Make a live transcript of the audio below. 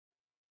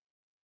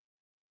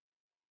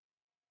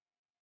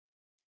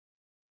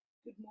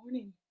Good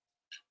morning.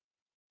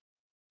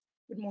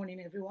 Good morning,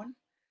 everyone.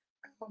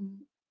 Um,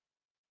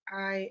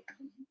 I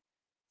am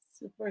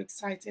super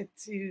excited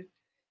to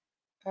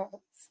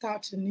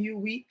start a new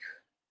week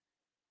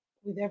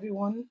with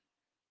everyone.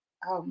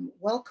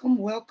 Welcome,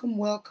 welcome,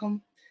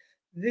 welcome.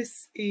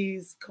 This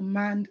is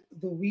Command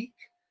the Week.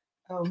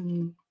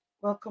 Um,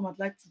 Welcome. I'd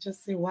like to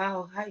just say,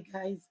 wow, hi,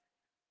 guys.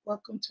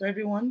 Welcome to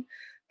everyone.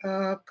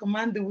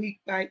 Command the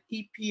Week by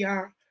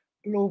EPR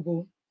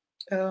Global.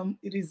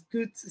 It is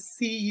good to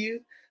see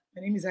you.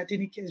 My name is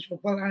Adenike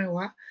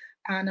Jobalaniwa,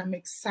 and I'm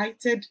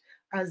excited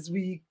as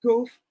we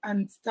go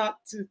and start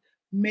to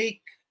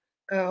make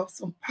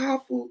some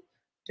powerful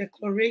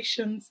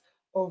declarations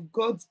of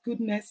God's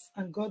goodness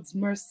and God's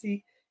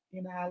mercy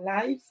in our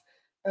lives.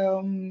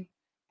 Um,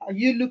 are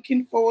you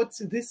looking forward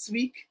to this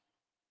week?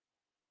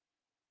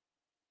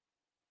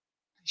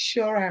 I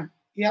sure am.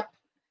 Yep.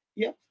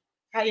 Yep.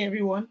 Hi,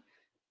 everyone.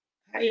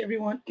 Hi,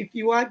 everyone. If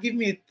you are, give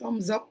me a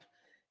thumbs up,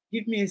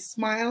 give me a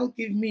smile,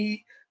 give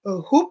me a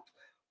whoop.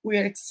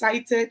 We're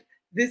excited.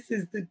 This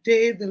is the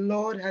day the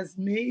Lord has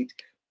made.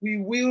 We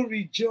will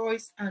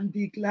rejoice and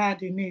be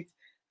glad in it.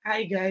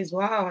 Hi, guys.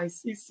 Wow, I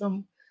see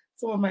some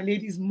of my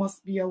ladies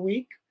must be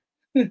awake.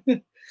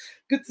 Good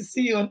to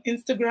see you on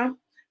Instagram,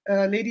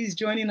 ladies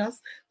joining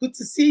us. Good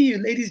to see you,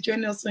 ladies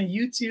joining us on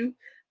YouTube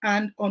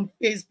and on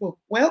Facebook.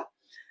 Well,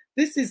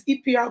 this is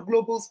EPR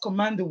Global's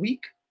Command the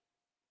Week.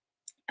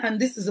 And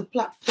this is a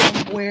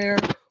platform where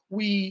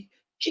we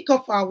kick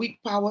off our week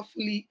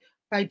powerfully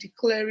by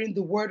declaring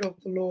the word of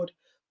the Lord.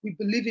 We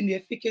believe in the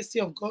efficacy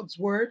of God's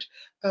word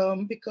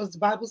because the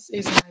Bible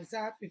says in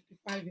Isaiah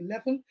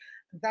 55:11,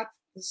 that's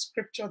the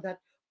scripture that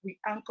we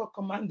anchor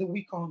Command the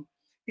Week on.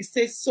 It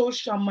says, "So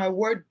shall my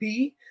word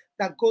be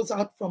that goes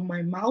out from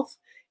my mouth.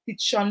 It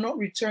shall not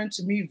return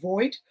to me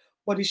void,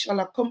 but it shall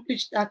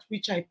accomplish that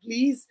which I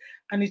please,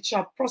 and it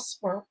shall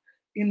prosper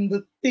in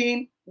the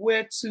thing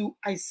whereto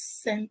I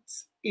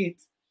sent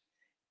it."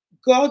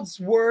 God's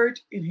word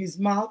in his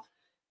mouth,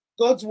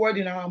 God's word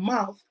in our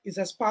mouth is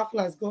as powerful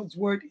as God's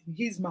word in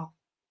his mouth.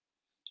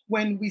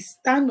 When we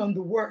stand on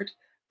the word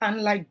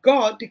and like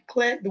God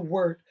declare the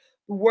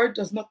word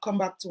does not come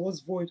back to us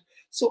void.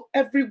 So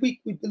every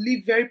week we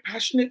believe very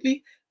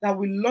passionately that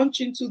we launch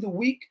into the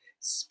week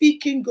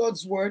speaking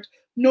God's word,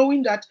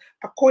 knowing that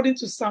according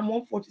to Psalm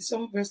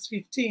 147 verse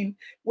 15,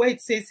 where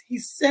it says he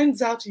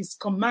sends out his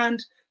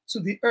command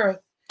to the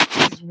earth,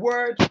 his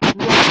word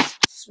runs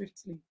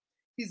swiftly.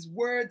 His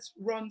words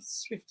run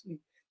swiftly.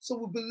 So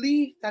we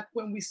believe that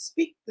when we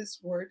speak this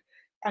word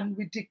and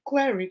we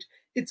declare it,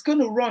 it's going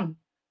to run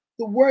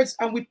the words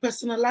and we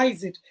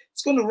personalize it.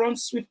 It's going to run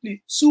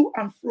swiftly to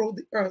and fro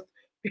the earth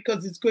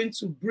because it's going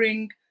to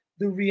bring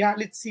the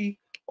reality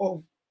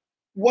of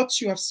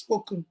what you have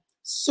spoken.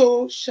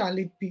 So shall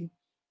it be.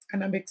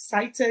 And I'm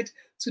excited.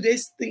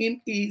 Today's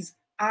theme is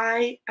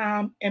I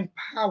am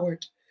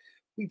empowered.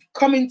 We've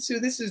come into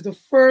this is the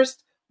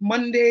first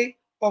Monday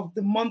of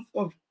the month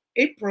of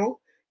April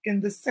in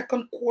the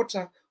second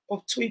quarter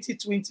of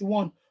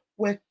 2021.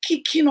 We're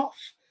kicking off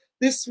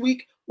this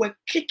week. We're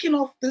kicking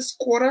off this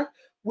quarter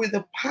with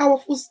a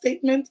powerful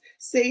statement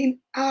saying,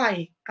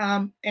 I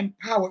am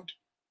empowered.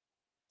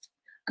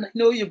 And I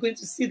know you're going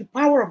to see the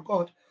power of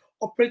God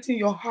operating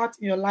your heart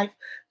in your life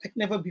like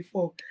never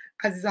before.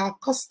 As is our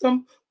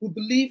custom, we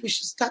believe we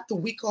should start the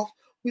week off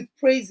with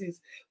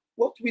praises.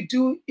 What we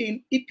do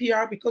in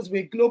EPR, because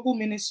we're a global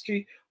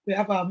ministry, we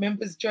have our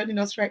members joining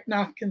us right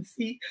now. You can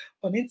see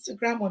on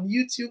Instagram, on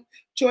YouTube,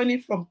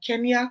 joining from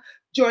Kenya,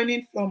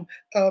 joining from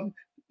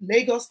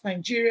Lagos,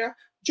 Nigeria,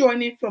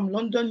 joining from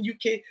London,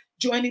 UK,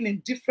 joining in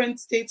different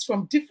states,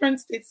 from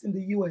different states in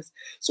the US.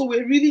 So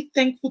we're really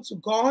thankful to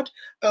God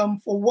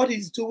for what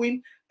he's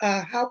doing,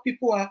 how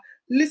people are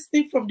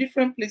listening from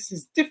different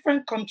places,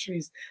 different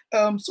countries.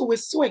 So we're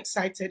so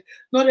excited.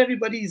 Not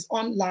everybody is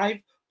on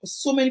live, but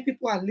so many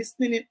people are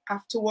listening in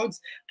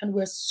afterwards, and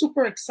we're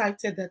super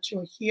excited that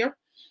you're here.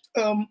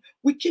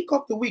 We kick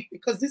off the week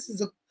because this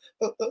is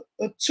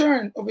a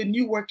turn of a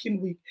new working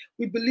week.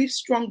 We believe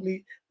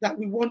strongly that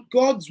we want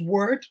God's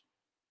word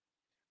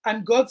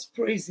and God's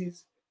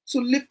praises to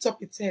lift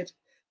up its head.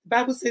 The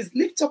Bible says,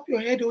 lift up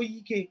your head, O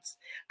ye gates,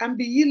 and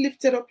be ye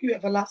lifted up, you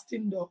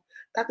everlasting door,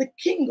 that the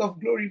King of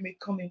glory may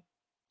come in.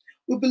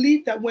 We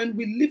believe that when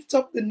we lift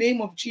up the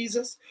name of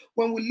Jesus,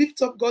 when we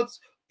lift up God's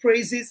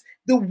praises,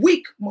 the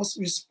weak must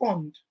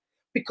respond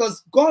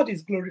because God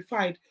is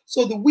glorified.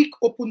 So the weak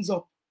opens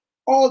up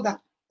all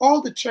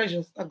the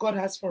treasures that God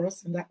has for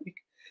us in that week.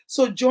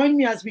 So join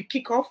me as we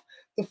kick off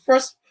the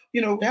first.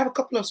 We have a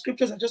couple of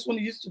scriptures I just want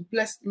to use to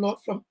bless the Lord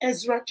from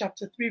Ezra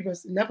chapter 3,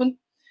 verse 11.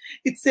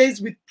 It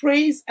says, with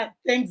praise and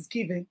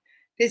thanksgiving,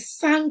 they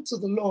sang to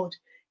the Lord.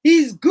 He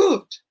is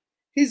good.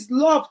 His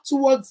love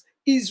towards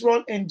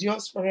Israel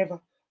endures forever.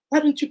 Why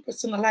don't you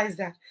personalize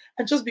that?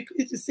 And just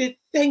because to say,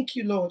 thank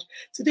you, Lord.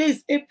 Today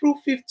is April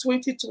 5th,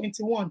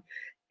 2021.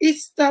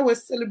 Easter, we're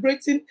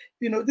celebrating,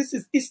 this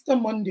is Easter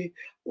Monday.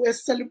 We're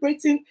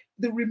celebrating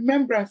the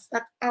remembrance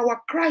that our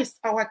Christ,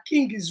 our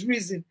King is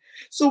risen.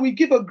 So we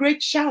give a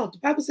great shout. The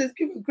Bible says,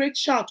 give a great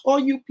shout, all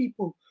you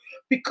people,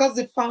 because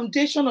the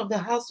foundation of the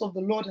house of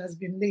the Lord has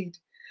been laid.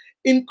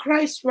 In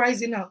Christ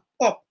rising up,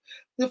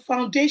 the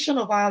foundation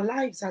of our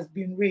lives has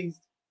been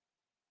raised.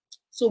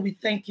 So we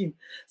thank him.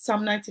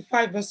 Psalm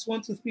 95 verse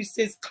 1 to 3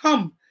 says,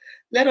 "Come,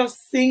 let us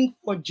sing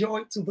for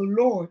joy to the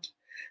Lord.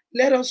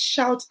 Let us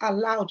shout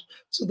aloud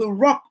to the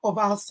rock of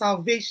our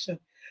salvation.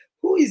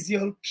 Who is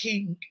your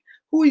King?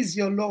 Who is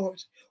your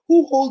Lord?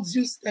 Who holds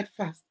you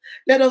steadfast?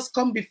 Let us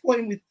come before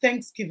him with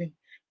thanksgiving,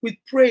 with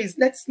praise.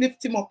 Let's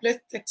lift him up.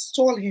 Let's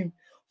extol him.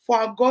 For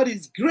our God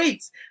is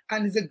great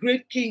and is a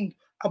great King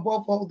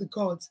above all the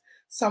gods."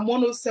 Psalm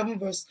 107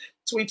 verse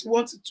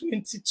 21 to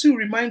 22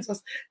 reminds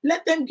us,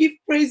 "Let them give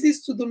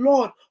praises to the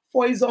Lord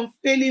for his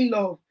unfailing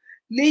love."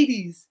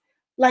 Ladies,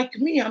 like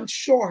me, I'm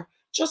sure,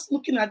 just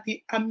looking at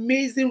the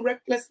amazing,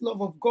 reckless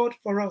love of God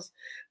for us,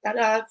 that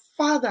our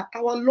Father,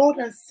 our Lord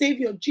and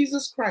Savior,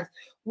 Jesus Christ,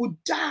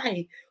 would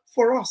die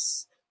for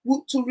us,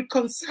 to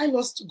reconcile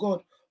us to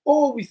God.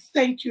 Oh, we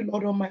thank you,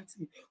 Lord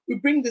Almighty. We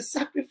bring the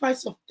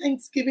sacrifice of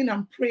thanksgiving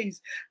and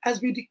praise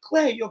as we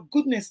declare your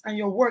goodness and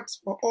your works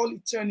for all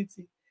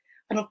eternity.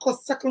 And of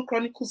course, 2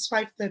 Chronicles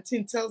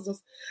 5:13 tells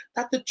us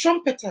that the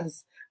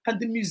trumpeters and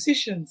the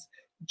musicians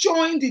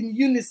joined in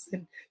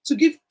unison to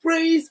give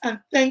praise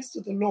and thanks to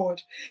the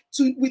Lord,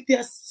 with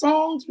their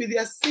songs, with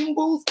their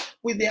cymbals,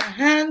 with their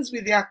hands,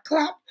 with their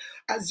clap.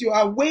 As you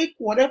are awake,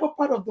 whatever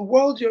part of the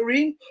world you're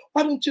in,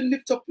 why don't you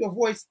lift up your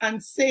voice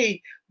and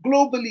say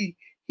globally,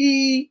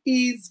 "He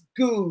is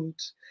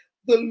good.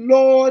 The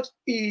Lord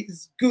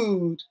is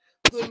good.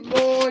 The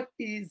Lord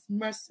is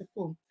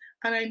merciful."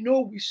 And I know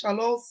we shall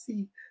all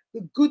see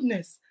the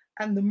goodness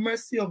and the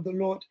mercy of the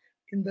Lord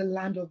in the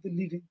land of the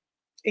living.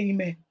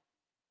 Amen.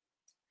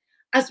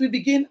 As we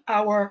begin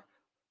our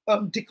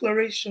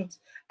declarations,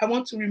 I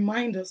want to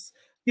remind us,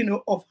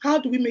 of how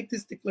do we make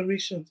these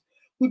declarations.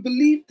 We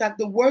believe that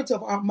the words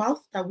of our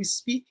mouth that we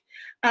speak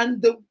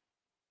and the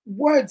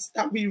words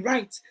that we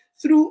write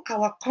through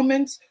our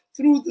comments,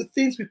 through the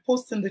things we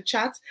post in the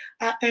chat,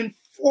 are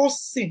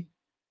enforcing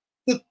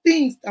the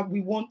things that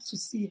we want to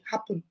see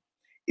happen.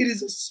 It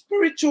is a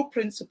spiritual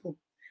principle.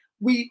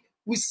 We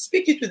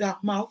speak it with our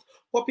mouth,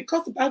 but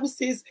because the Bible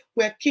says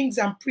we're kings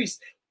and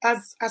priests,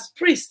 as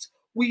priests,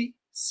 we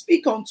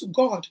speak unto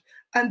God,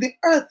 and the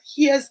earth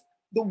hears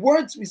the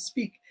words we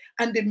speak,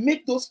 and they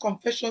make those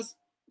confessions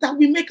that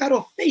we make out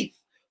of faith.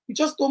 We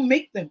just don't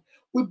make them.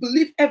 We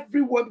believe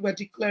every word we're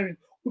declaring.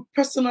 We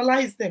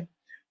personalize them.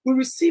 We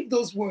receive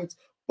those words.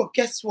 But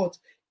guess what?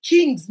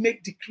 Kings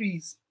make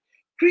decrees.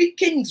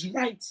 Kings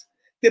write.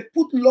 They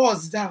put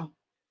laws down.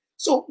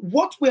 So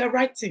what we're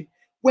writing,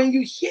 when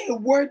you hear a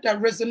word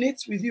that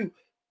resonates with you,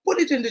 put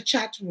it in the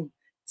chat room.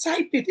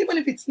 Type it, even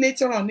if it's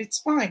later on, it's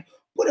fine.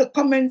 Put a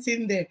comment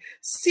in there.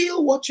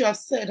 Seal what you have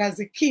said as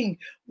a king.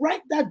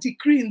 Write that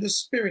decree in the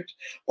spirit.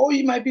 Or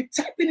you might be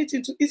typing it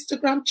into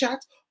Instagram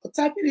chat, or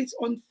typing it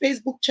on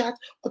Facebook chat,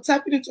 or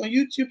typing it on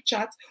YouTube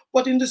chat.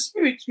 But in the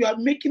spirit, you are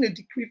making a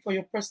decree for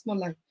your personal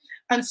life.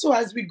 And so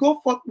as we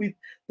go forth with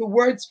the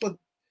words for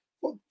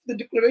the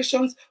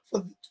declarations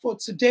for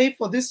today,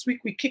 for this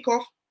week, we kick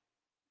off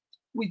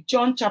with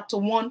John chapter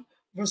 1,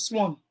 verse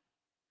 1.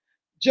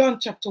 John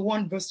chapter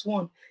 1, verse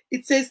 1.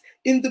 It says,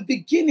 "In the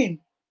beginning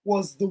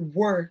was the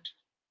Word,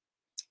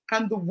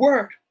 and the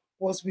Word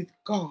was with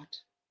God,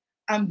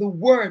 and the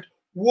Word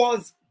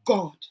was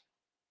God."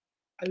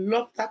 I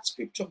love that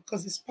scripture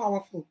because it's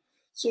powerful.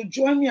 So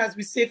join me as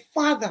we say,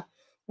 "Father,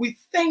 we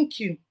thank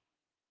you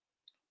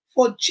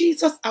for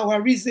Jesus,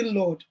 our risen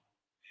Lord,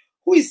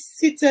 who has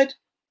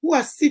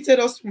seated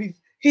us with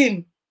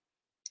him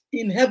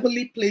in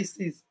heavenly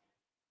places.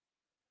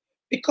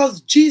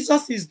 Because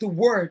Jesus is the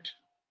Word,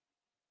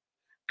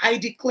 I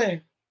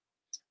declare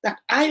that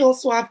I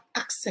also have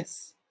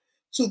access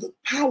to the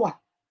power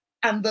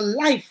and the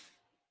life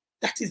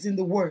that is in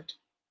the Word.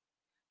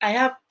 I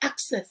have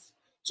access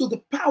to the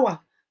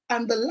power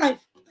and the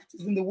life that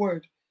is in the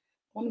Word."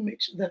 I want to make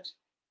sure that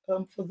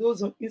for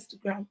those on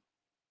Instagram,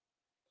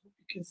 I hope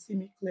you can see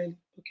me clearly.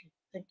 Okay,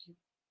 thank you.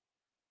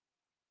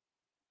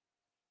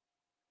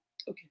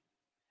 Okay,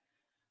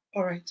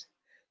 all right.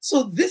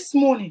 So this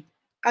morning,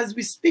 as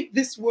we speak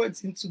these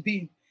words into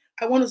being,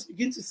 I want us to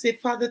begin to say,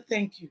 "Father,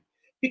 thank you."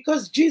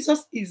 Because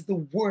Jesus is the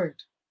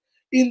Word.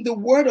 In the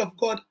Word of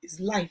God is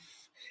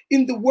life.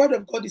 In the Word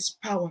of God is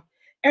power.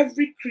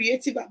 Every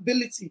creative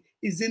ability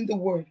is in the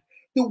Word.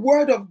 The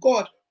Word of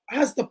God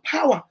has the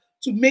power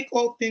to make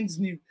all things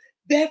new.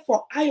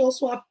 Therefore, I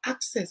also have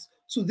access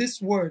to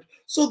this Word.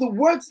 So the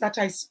words that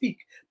I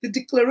speak, the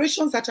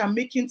declarations that I'm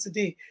making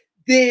today,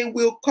 they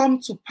will come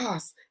to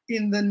pass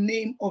in the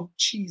name of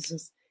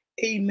Jesus.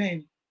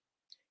 Amen.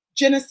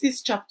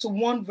 Genesis chapter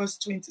 1, verse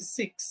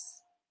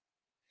 26.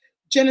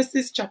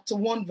 Genesis chapter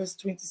 1, verse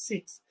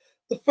 26.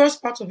 The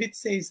first part of it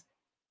says,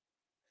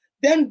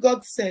 "Then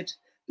God said,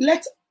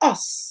 let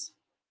us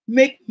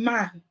make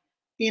man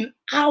in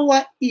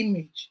our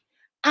image,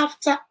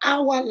 after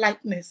our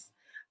likeness,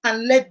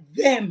 and let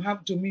them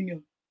have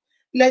dominion."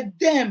 Let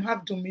them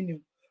have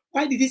dominion.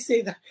 Why did he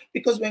say that?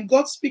 Because when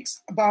God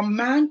speaks about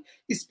man,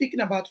 he's speaking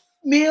about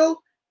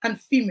male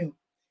and female.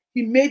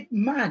 He made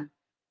man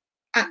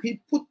and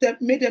he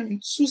made them in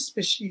two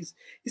species.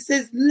 He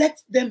says,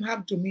 let them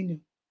have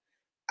dominion.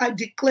 I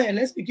declare,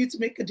 let's begin to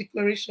make a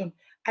declaration.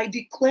 I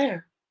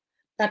declare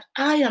that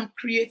I am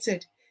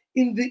created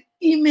in the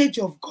image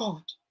of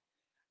God.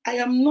 I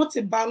am not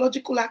a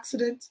biological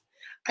accident.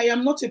 I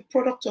am not a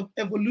product of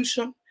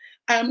evolution.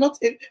 I am not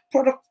a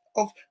product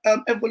of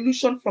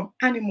evolution from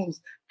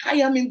animals. I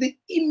am in the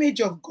image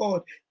of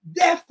God.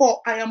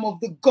 Therefore, I am of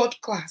the God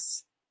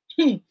class.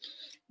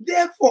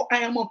 Therefore, I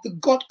am of the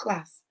God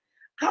class.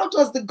 How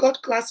does the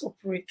God class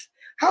operate?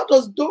 How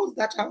does those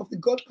that are of the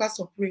God class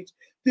operate?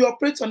 They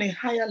operate on a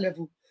higher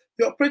level.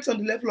 They operate on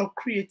the level of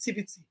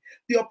creativity.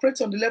 They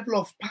operate on the level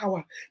of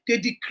power. They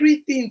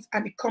decree things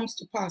and it comes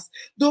to pass.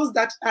 Those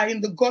that are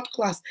in the God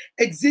class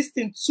exist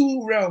in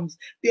two realms.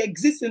 They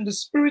exist in the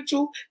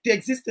spiritual, they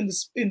exist in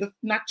the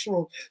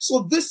natural.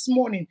 So this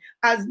morning,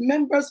 as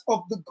members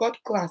of the God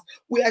class,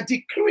 we are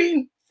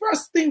decreeing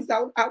first things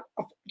that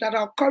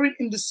are occurring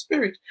in the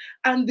spirit,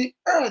 and the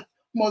earth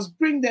must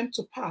bring them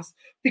to pass,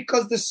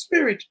 because the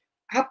spirit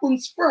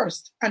happens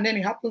first and then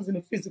it happens in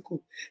the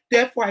physical.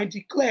 Therefore, I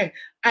declare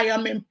I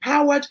am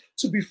empowered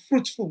to be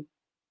fruitful.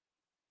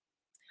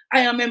 I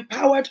am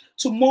empowered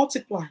to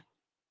multiply.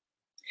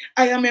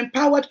 I am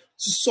empowered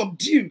to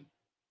subdue.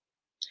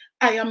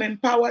 I am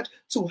empowered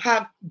to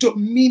have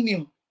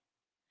dominion.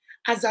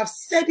 As I've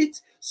said it,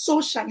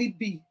 so shall it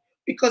be,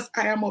 because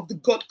I am of the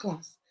God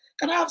class.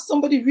 Can I have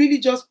somebody really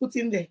just put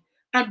in there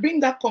and bring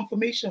that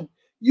confirmation?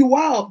 You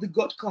are of the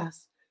God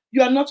class.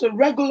 You are not a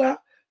regular,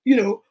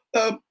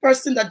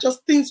 person that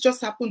things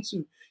just happen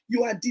to.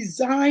 You are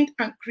designed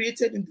and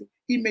created in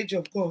the image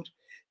of God.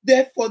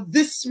 Therefore,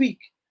 this week,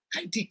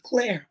 I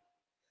declare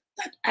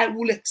that I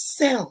will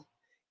excel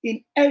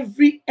in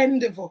every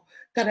endeavor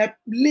that I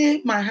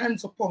lay my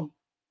hands upon.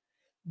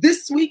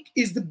 This week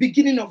is the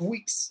beginning of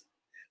weeks.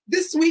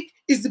 This week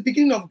is the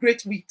beginning of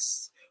great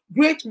weeks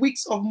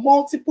of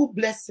multiple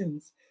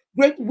blessings,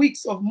 great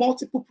weeks of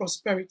multiple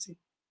prosperity.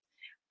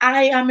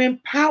 I am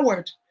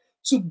empowered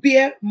to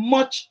bear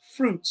much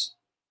fruit.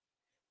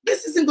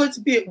 This isn't going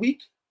to be a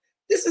week.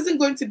 This isn't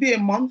going to be a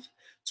month.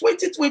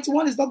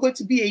 2021 is not going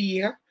to be a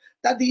year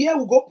that the year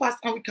will go past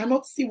and we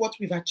cannot see what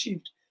we've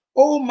achieved.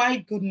 Oh my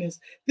goodness.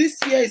 This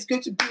year is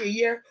going to be a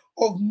year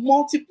of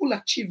multiple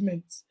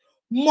achievements,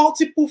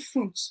 multiple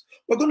fruits.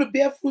 We're going to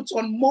bear fruits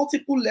on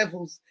multiple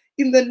levels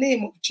in the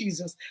name of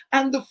Jesus.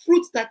 And the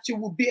fruits that you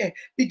will bear,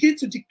 begin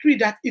to decree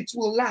that it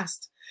will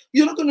last.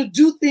 You're not going to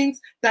do things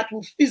that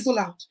will fizzle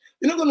out.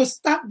 You're not going to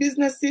start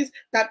businesses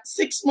that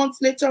 6 months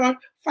later on,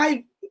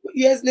 5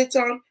 years later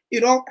on,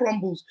 it all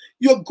crumbles.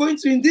 You're going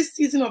to, in this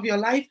season of your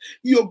life,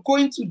 you're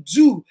going to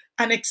do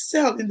and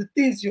excel in the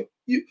things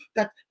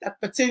that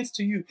pertains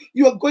to you.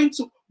 You are going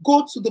to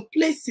go to the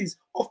places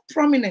of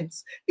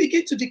prominence.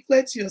 Begin to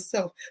declare to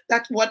yourself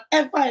that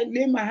whatever I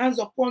lay my hands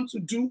upon to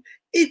do,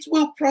 it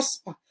will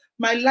prosper.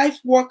 My life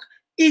work,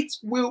 it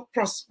will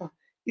prosper.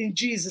 In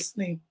Jesus'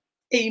 name,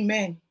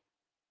 amen.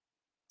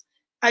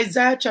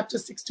 Isaiah chapter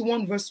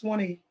 61 verse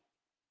 1a.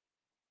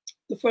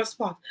 The first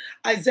part,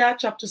 Isaiah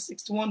chapter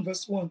 61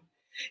 verse 1.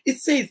 It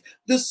says,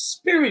 the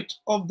Spirit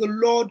of the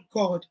Lord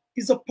God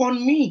is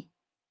upon me,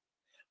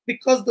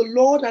 because the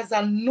Lord has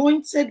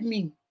anointed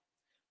me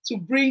to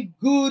bring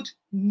good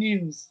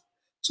news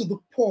to the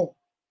poor.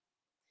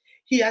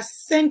 He has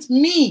sent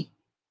me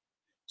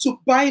to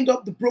bind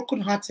up the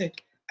brokenhearted.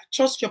 I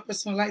trust you're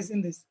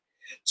personalizing this.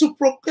 To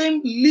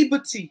proclaim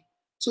liberty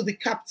to the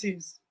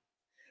captives,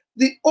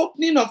 the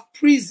opening of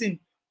prison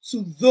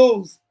to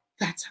those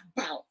that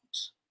are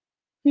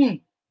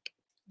bound.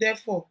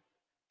 Therefore,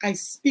 I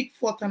speak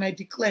forth and I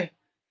declare,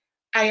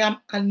 I am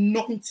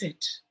anointed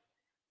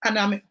and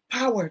I'm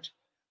empowered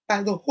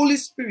by the Holy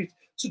Spirit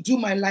to do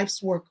my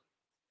life's work.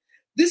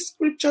 This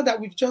scripture that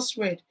we've just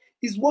read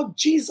is what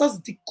Jesus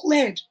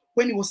declared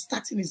when he was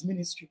starting his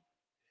ministry.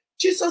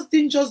 Jesus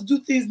didn't just do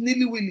things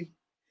nilly-willy.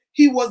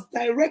 He was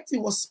direct, he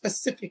was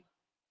specific.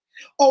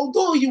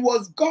 Although he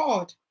was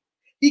God,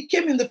 he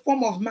came in the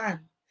form of man,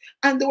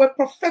 and there were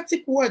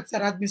prophetic words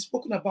that had been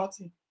spoken about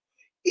him.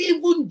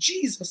 Even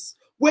Jesus,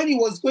 when he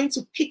was going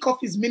to kick off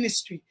his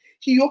ministry,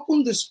 he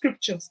opened the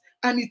scriptures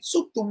and he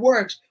took the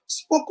word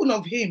spoken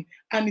of him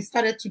and he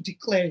started to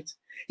declare it.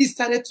 He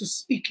started to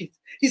speak it.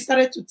 He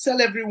started to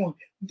tell everyone,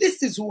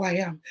 this is who I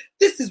am.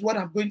 This is what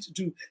I'm going to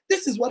do.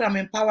 This is what I'm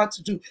empowered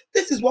to do.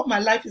 This is what my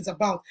life is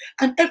about.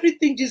 And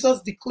everything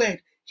Jesus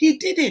declared, he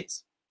did it.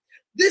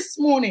 This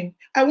morning,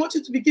 I want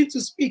you to begin to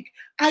speak.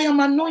 I am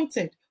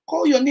anointed.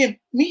 Call your name.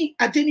 Me,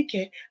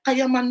 Adenike, I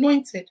am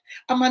anointed.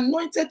 I'm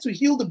anointed to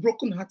heal the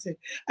brokenhearted.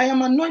 I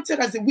am anointed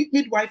as a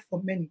midwife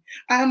for many.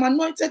 I am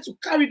anointed to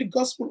carry the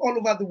gospel all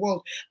over the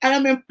world. I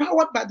am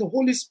empowered by the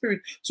Holy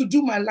Spirit to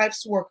do my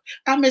life's work.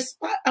 I'm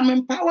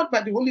empowered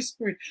by the Holy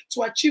Spirit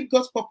to achieve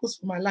God's purpose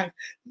for my life.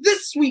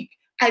 This week,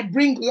 I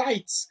bring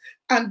lights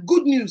and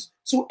good news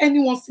to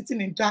anyone sitting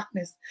in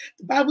darkness.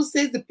 The Bible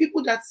says the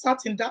people that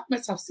sat in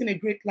darkness have seen a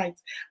great light.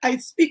 I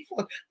speak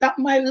for that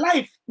my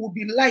life will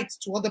be light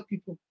to other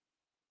people.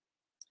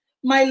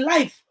 My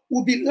life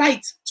will be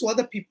light to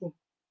other people.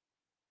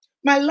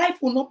 My life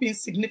will not be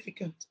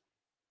insignificant.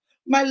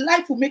 My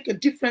life will make a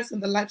difference in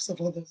the lives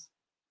of others.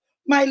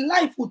 My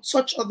life will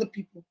touch other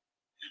people.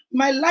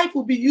 My life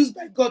will be used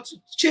by God to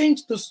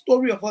change the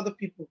story of other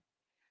people.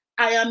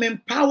 I am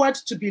empowered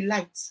to be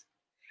light.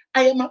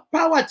 I am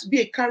empowered to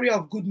be a carrier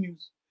of good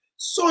news.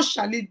 So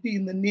shall it be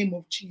in the name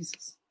of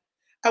Jesus.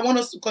 I want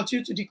us to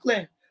continue to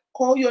declare.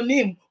 Call your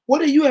name.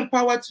 What are you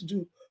empowered to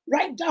do?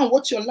 Write down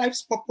what your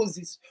life's purpose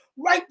is.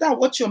 Write down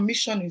what your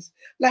mission is.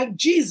 Like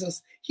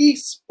Jesus, he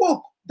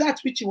spoke that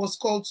which he was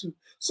called to.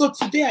 So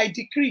today I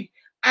decree,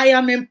 I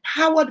am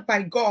empowered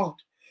by God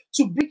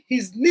to bring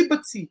his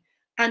liberty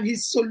and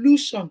his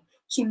solution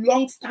to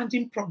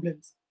long-standing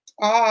problems.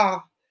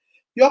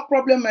 Your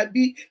problem might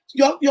be,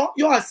 your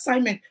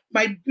assignment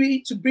might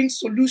be to bring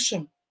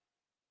solution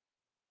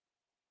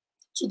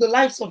to the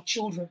lives of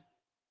children.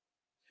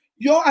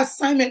 Your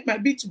assignment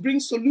might be to bring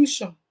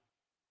solution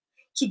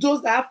to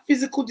those that have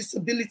physical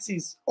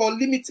disabilities or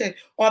limited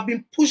or have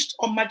been pushed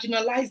or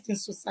marginalized in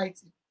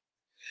society.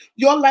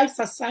 Your life's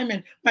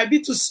assignment might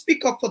be to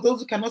speak up for those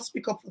who cannot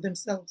speak up for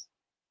themselves.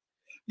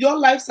 Your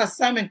life's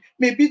assignment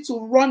may be to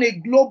run a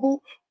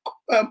global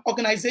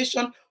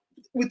organization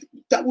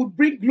that would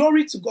bring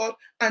glory to God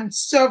and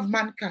serve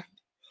mankind.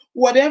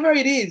 Whatever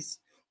it is,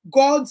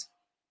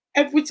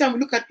 every time we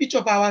look at each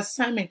of our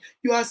assignment,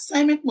 your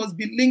assignment must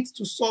be linked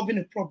to solving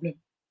a problem.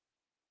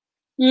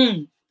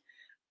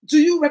 Do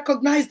you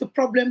recognize the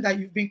problem that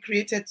you've been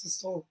created to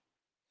solve?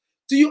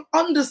 Do you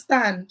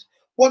understand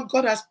what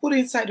God has put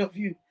inside of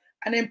you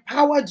and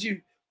empowered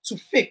you to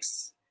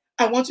fix?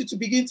 I want you to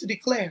begin to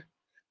declare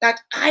that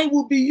I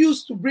will be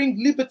used to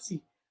bring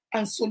liberty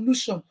and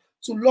solution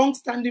to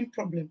long-standing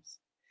problems.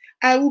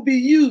 I will be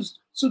used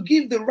to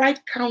give the right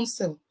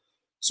counsel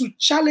to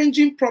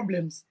challenging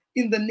problems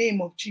in the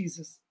name of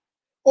Jesus.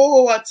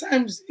 Oh, at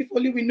times, if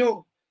only we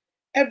know,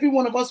 every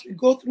one of us will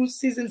go through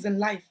seasons in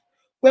life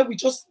where we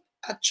just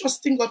are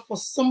trusting God for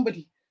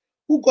somebody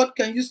who God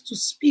can use to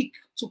speak,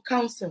 to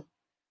counsel.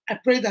 I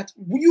pray that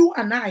you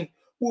and I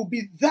will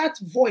be that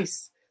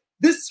voice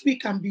this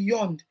week and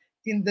beyond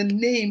in the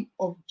name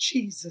of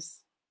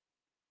Jesus.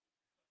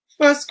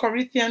 1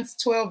 Corinthians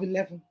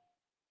 12:11.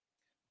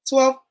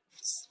 1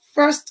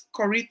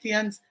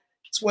 Corinthians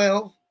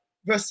 12,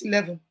 verse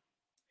 11.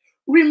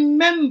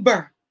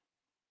 Remember,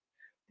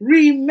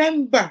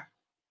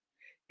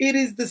 it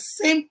is the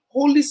same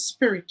Holy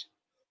Spirit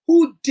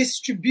who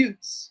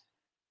distributes,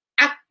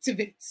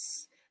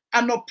 activates,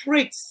 and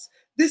operates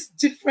these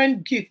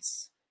different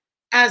gifts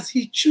as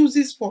he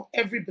chooses for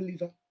every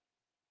believer.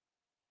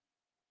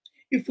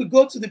 If we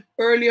go to the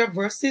earlier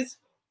verses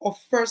of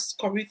 1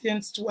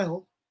 Corinthians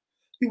 12,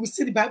 you will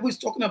see the Bible is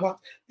talking about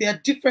there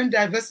are different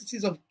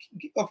diversities of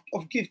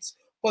gifts,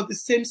 but the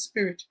same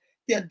Spirit.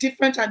 There are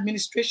different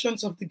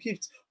administrations of the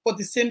gifts, but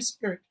the same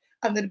Spirit.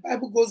 And then the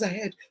Bible goes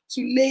ahead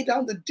to lay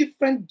down the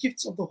different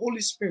gifts of the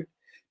Holy Spirit,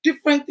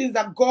 different things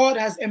that God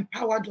has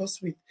empowered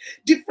us with,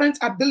 different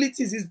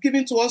abilities He's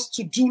given to us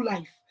to do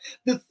life,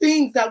 the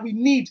things that we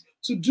need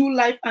to do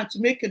life and to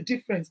make a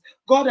difference,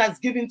 God has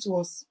given to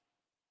us.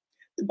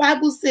 The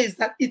Bible says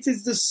that it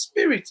is the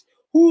Spirit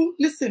who,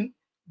 listen,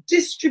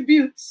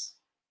 distributes,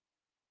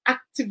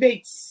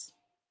 activates,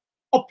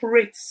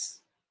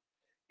 operates.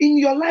 In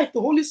your life,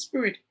 the Holy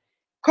Spirit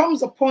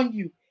comes upon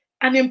you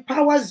and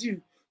empowers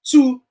you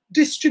to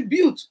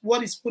distribute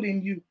what is put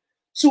in you,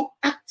 to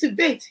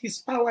activate His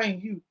power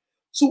in you,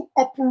 to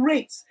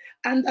operate,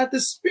 and that the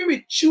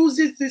Spirit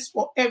chooses this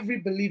for every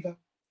believer.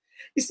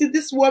 You see,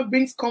 this word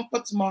brings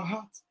comfort to my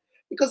heart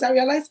because I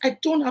realize I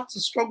don't have to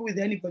struggle with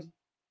anybody.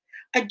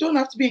 I don't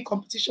have to be in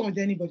competition with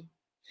anybody.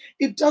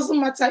 It doesn't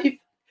matter if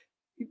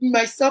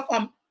myself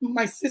and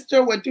my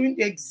sister were doing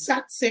the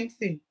exact same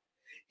thing.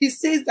 He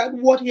says that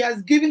what He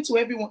has given to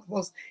every one of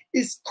us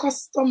is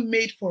custom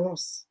made for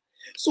us.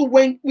 So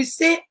when we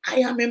say, I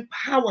am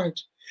empowered,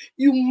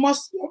 you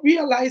must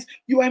realize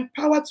you are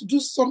empowered to do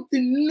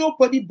something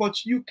nobody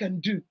but you can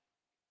do.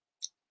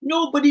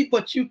 Nobody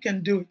but you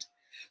can do it.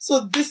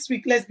 So this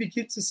week, let's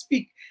begin to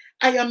speak.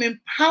 I am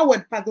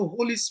empowered by the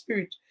Holy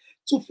Spirit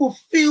to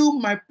fulfill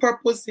my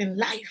purpose in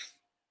life.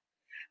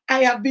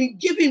 I have been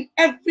given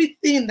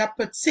everything that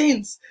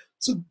pertains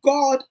to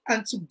God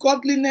and to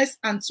godliness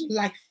and to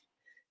life.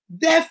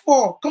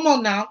 Therefore, come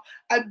on now,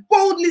 I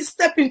boldly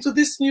step into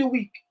this new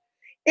week.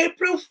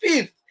 April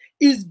 5th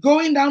is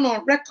going down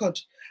on record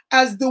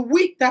as the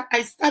week that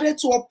I started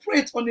to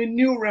operate on a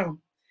new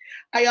realm.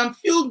 I am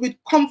filled with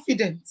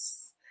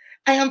confidence.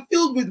 I am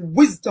filled with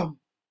wisdom.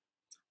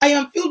 I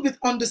am filled with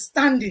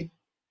understanding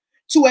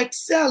to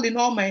excel in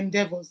all my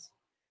endeavors.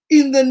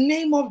 In the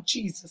name of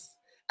Jesus,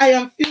 I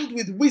am filled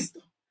with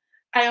wisdom.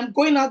 I am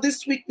going out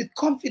this week with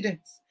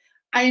confidence.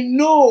 I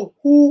know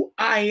who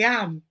I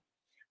am.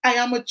 I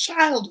am a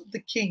child of the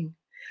King.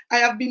 I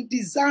have been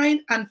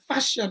designed and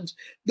fashioned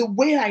the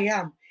way I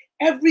am.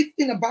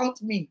 Everything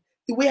about me,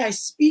 the way I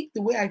speak,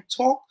 the way I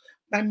talk,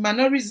 my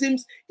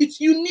mannerisms, it's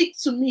unique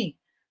to me.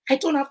 I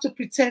don't have to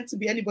pretend to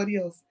be anybody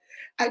else.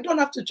 I don't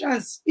have to try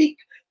and speak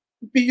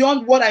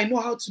beyond what I know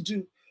how to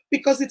do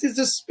because it is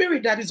the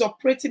Spirit that is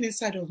operating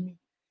inside of me.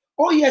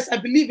 Oh, yes, I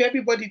believe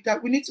everybody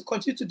that we need to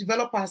continue to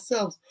develop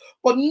ourselves,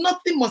 but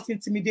nothing must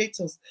intimidate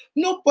us.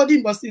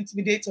 Nobody must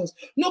intimidate us.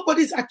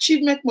 Nobody's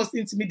achievement must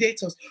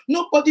intimidate us.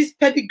 Nobody's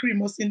pedigree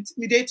must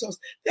intimidate us.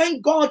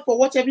 Thank God for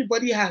what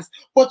everybody has,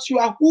 but you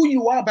are who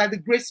you are by the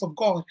grace of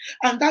God.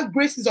 And that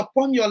grace is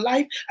upon your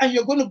life, and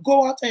you're going to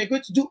go out and you're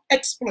going to do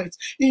exploits.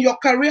 In your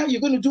career, you're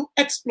going to do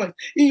exploits.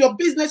 In your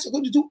business, you're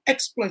going to do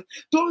exploits.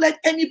 Don't let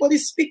anybody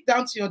speak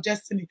down to your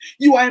destiny.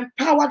 You are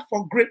empowered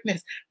for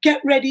greatness. Get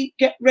ready,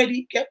 get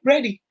ready, get ready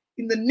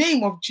in the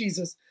name of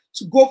Jesus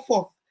to go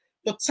forth.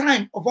 Your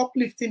time of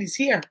uplifting is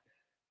here.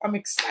 I'm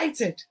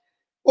excited.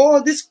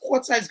 Oh, this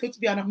quarter is going to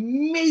be an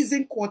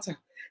amazing quarter.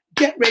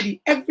 Get ready.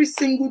 Every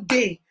single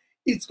day,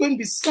 it's going to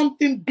be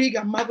something big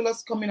and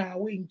marvelous coming our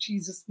way in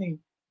Jesus' name.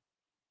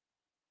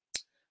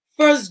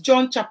 1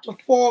 John chapter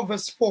 4,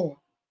 verse 4.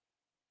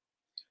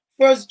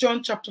 1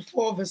 John chapter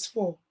 4, verse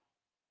 4.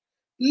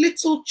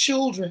 Little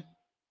children,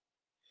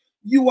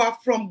 you are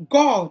from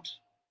God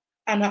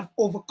and have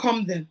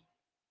overcome them.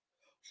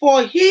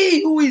 For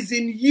he who is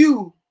in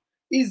you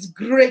is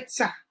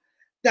greater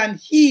than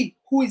he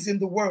who is in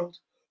the world.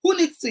 Who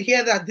needs to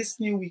hear that this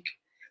new week?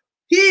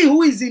 He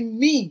who is in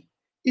me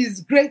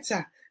is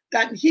greater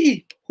than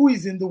he who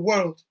is in the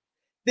world.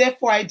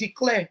 Therefore I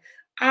declare,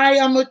 I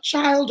am a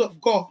child of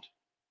God.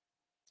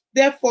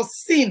 Therefore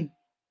sin,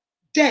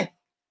 death,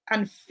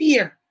 and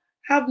fear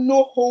have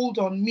no hold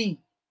on me.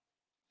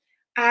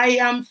 I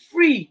am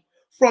free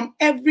from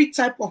every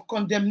type of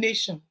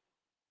condemnation.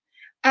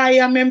 I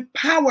am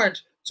empowered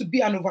to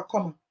be an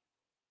overcomer.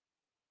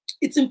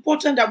 It's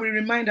important that we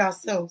remind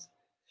ourselves.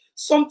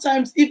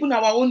 Sometimes even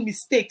our own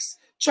mistakes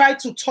try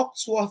to talk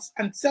to us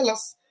and tell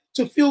us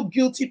to feel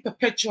guilty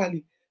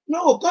perpetually.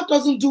 No, God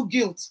doesn't do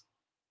guilt.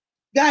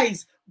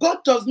 Guys, God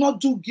does not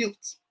do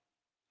guilt.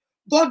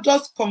 God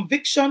does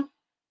conviction.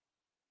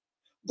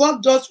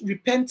 God does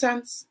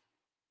repentance.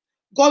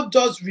 God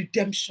does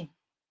redemption.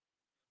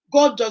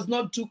 God does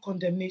not do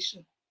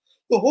condemnation.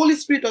 The Holy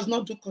Spirit does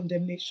not do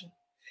condemnation.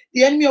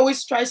 The enemy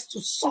always tries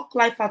to suck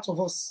life out of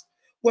us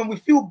when we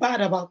feel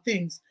bad about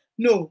things.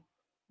 No,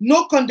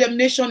 no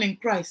condemnation in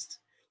Christ.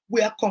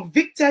 We are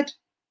convicted,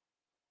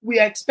 we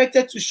are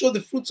expected to show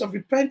the fruits of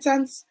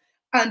repentance,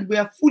 and we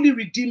are fully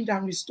redeemed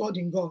and restored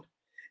in God.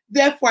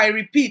 Therefore, I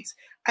repeat,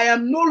 I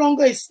am no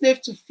longer a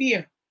slave to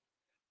fear.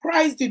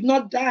 Christ did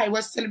not die.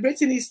 We're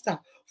celebrating Easter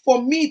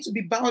for me to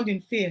be bound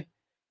in fear.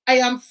 I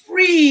am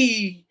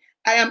free.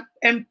 I am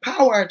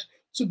empowered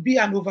to be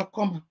an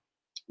overcomer.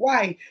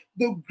 Why?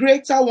 The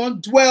greater one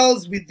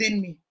dwells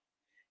within me.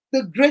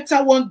 The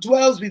greater one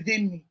dwells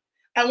within me.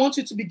 I want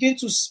you to begin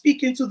to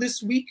speak into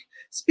this week,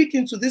 speak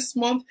into this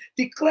month,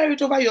 declare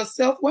it over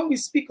yourself. When we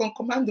speak on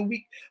Command the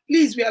Week,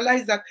 please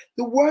realize that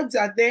the words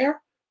are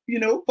there,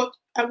 but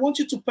I want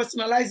you to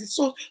personalize it.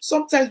 So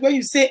sometimes when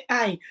you say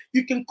I,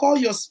 you can call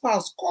your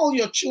spouse, call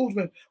your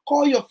children,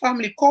 call your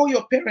family, call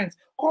your parents,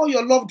 call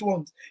your loved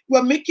ones. You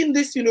are making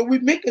this, we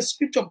make a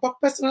scripture, but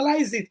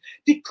personalize it.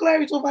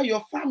 Declare it over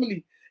your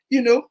family.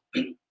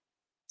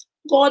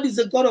 God is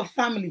a God of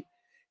family.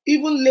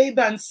 Even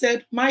Laban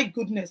said, my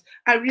goodness,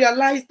 I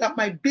realized that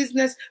my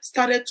business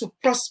started to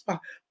prosper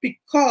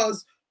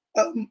because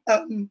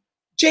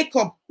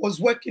Jacob was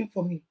working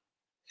for me.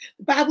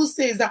 The Bible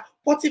says that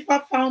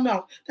Potiphar found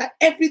out that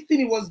everything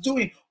he was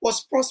doing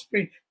was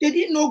prospering. They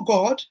didn't know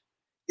God.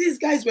 These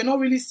guys were not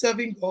really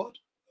serving God.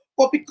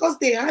 But because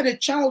they had a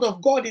child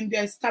of God in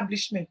their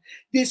establishment,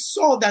 they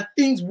saw that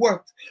things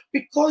worked.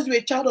 Because you're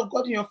a child of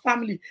God in your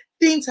family,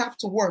 things have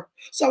to work.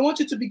 So I want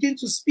you to begin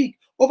to speak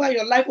over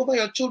your life, over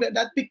your children,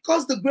 that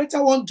because the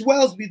greater one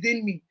dwells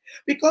within me,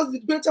 because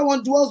the greater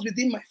one dwells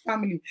within my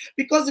family,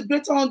 because the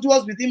greater one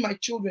dwells within my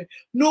children,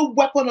 no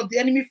weapon of the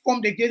enemy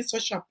formed against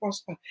us shall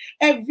prosper.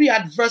 Every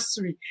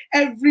adversary,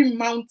 every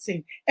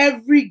mountain,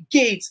 every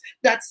gate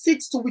that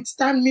seeks to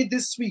withstand me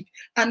this week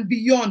and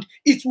beyond,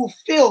 it will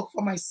fail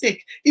for my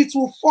sake. It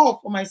will fall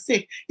for my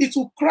sake. It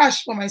will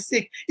crash for my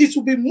sake. It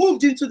will be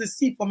moved into the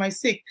sea for my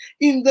sake.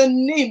 In the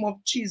name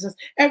of Jesus,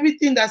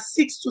 everything that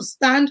seeks to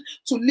stand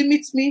to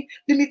limit me,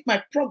 limit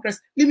my progress,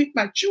 limit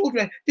my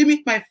children, limit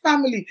my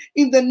family,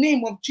 in the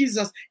name of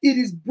Jesus, it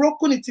is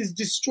broken, it is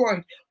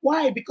destroyed.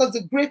 Why? Because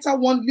the greater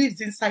one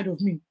lives inside of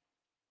me.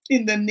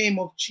 In the name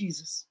of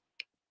Jesus.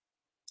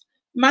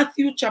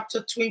 Matthew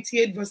chapter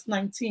 28, verse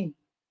 19.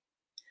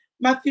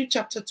 Matthew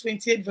chapter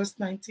 28, verse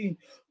 19.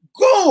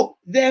 Go,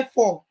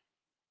 therefore.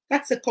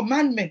 That's a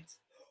commandment.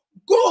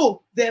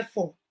 Go,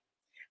 therefore,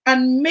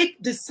 and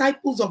make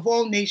disciples of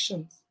all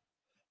nations,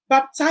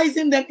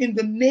 baptizing them in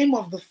the name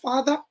of the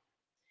Father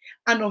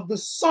and of the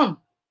Son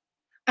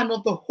and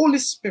of the Holy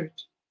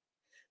Spirit.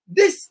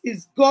 This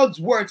is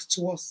God's words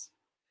to us,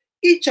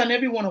 each and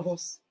every one of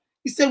us.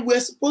 He said we're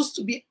supposed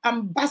to be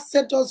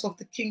ambassadors of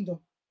the kingdom.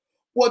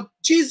 What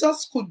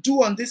Jesus could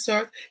do on this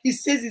earth, he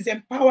says he's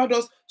empowered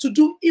us to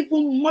do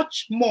even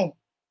much more.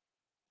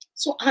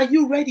 So are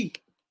you ready?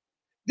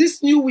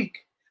 This new week,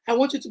 I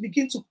want you to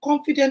begin to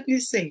confidently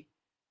say,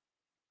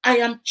 I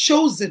am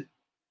chosen,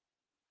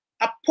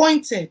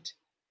 appointed,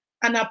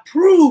 and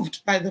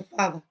approved by the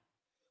Father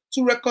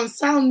to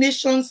reconcile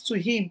nations to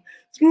him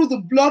through the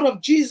blood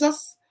of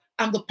Jesus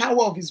and the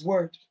power of his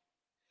word.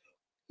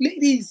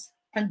 Ladies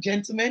and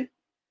gentlemen,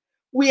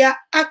 we are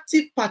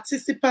active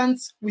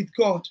participants with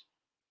God.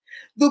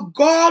 The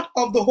God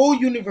of the whole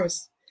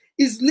universe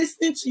is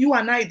listening to you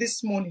and I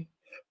this morning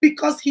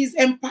because he's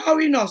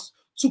empowering us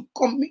to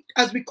commit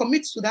as we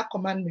commit to that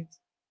commandment.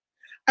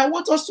 I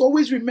want us to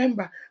always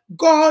remember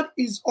God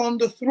is on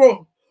the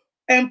throne,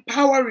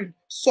 empowering,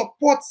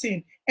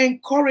 supporting,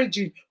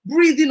 encouraging,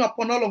 breathing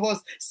upon all of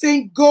us,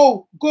 saying,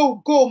 go,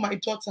 go, go, my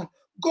daughter.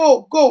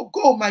 Go, go,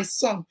 go, my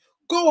son.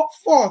 Go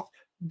forth.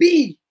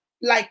 Be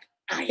like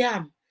I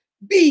am.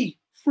 Be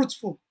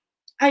fruitful.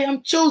 I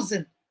am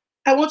chosen.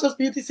 I want us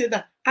to say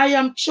that. I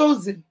am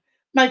chosen.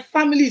 My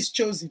family is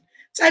chosen.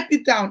 Type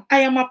it down.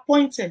 I am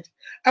appointed.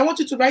 I want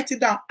you to write it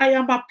down. I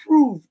am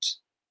approved.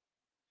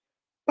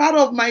 Part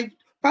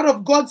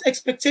of God's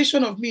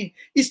expectation of me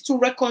is to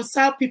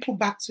reconcile people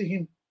back to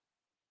him.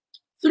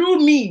 Through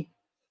me,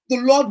 the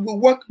Lord will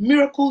work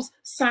miracles,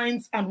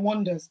 signs, and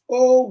wonders.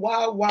 Oh,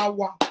 wow, wow,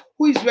 wow.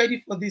 Who is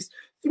ready for this?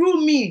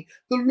 Through me,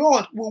 the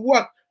Lord will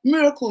work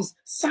miracles,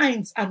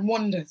 signs, and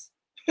wonders.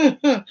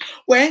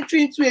 We're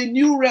entering into a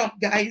new realm,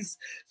 guys.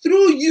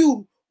 Through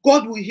you,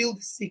 God will heal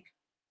the sick.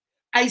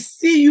 I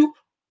see you,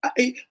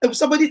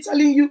 somebody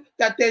telling you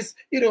that there's,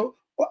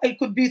 it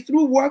could be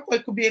through work, or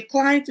it could be a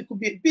client, it could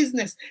be a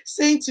business,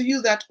 saying to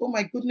you that, oh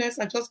my goodness,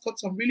 I just got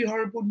some really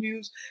horrible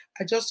news.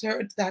 I just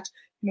heard that,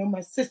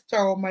 my sister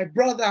or my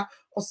brother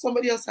or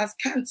somebody else has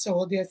cancer,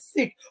 or they're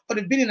sick, or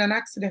they've been in an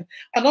accident.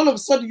 And all of a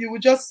sudden you will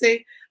just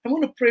say, I'm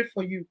going to pray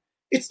for you.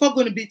 It's not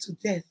going to be to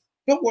death.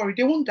 Don't worry,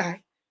 they won't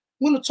die.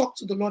 I'm going to talk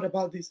to the Lord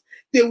about this.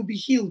 They will be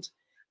healed.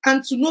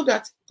 And to know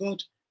that,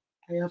 God,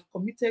 I have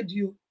committed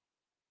you.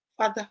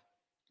 Father,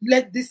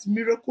 let this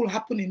miracle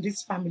happen in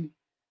this family,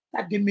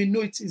 that they may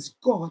know it is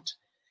God.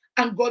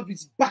 And God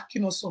is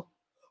backing us up.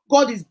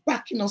 God is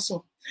backing us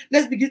up.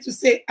 Let's begin to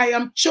say, I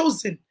am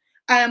chosen.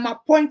 I am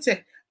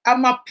appointed.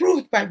 I'm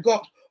approved by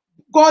God.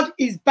 God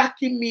is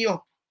backing me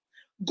up.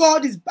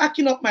 God is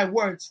backing up my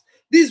words.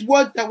 These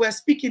words that we're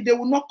speaking, they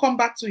will not come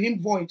back to him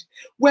void.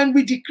 When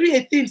we decree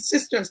a thing,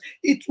 sisters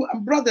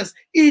and brothers,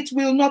 it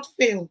will not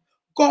fail.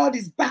 God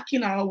is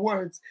backing our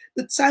words.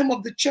 The time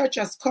of the church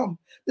has come.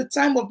 The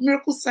time of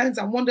miracle signs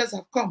and wonders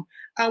have come.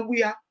 And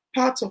we are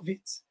part of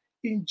it.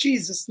 In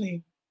Jesus'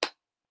 name.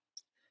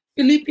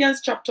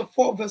 Philippians chapter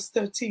 4 verse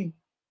 13.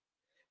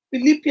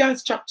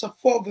 Philippians chapter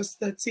 4 verse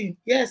 13.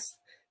 Yes,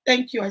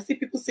 thank you. I see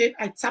people saying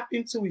I tap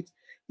into it.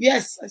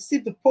 Yes, I see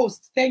the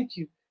post. Thank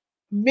you.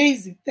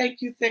 Amazing.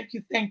 Thank you, thank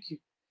you, thank you.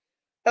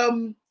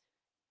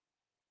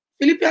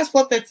 Philippians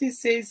 4:13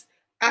 says,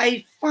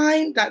 I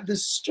find that the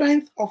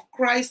strength of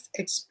Christ's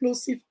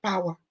explosive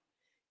power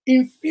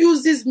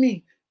infuses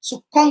me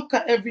to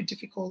conquer every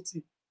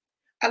difficulty.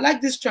 I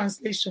like this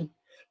translation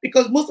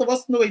because most of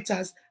us know it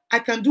as, I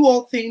can do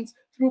all things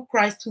through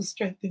Christ who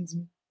strengthens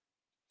me.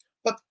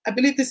 But I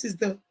believe this is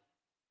the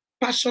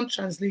Passion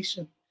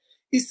Translation.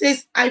 It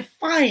says, I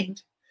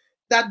find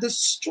that the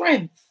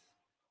strength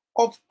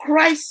of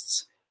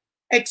Christ's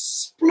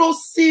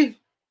explosive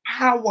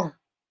power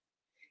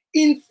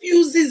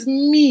infuses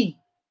me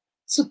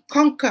to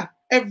conquer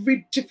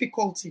every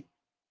difficulty.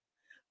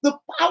 The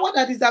power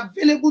that is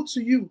available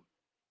to you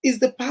is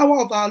the power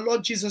of our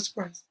Lord Jesus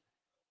Christ.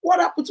 What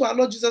happened to our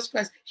Lord Jesus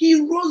Christ? He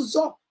rose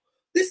up.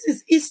 This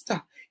is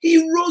Easter.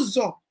 He rose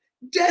up.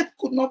 Death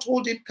could not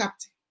hold him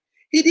captive.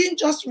 He didn't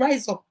just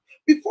rise up.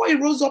 Before he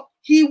rose up,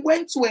 he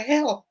went to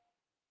hell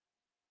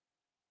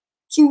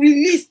to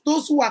release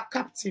those who are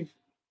captive.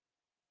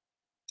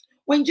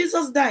 When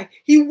Jesus died,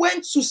 he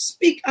went to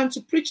speak and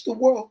to preach the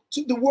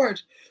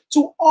word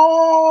to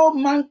all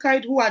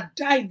mankind who had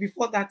died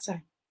before that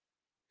time.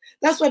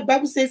 That's what the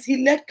Bible says.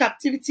 He led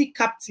captivity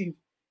captive,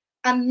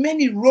 and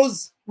many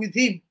rose with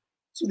him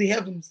to the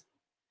heavens.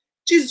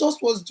 Jesus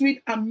was doing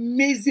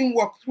amazing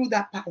work through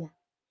that power.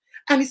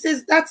 And he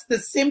says that's the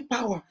same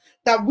power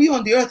that we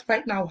on the earth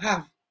right now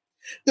have.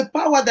 The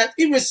power that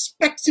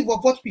irrespective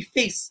of what we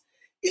face,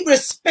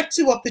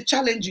 irrespective of the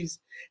challenges,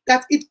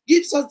 that it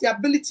gives us the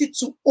ability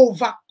to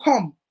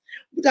overcome,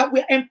 that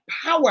we're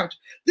empowered.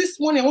 This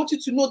morning, I want you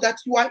to know that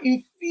you are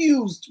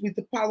infused with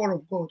the power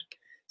of God.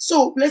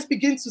 So let's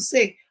begin to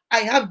say, I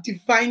have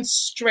divine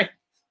strength.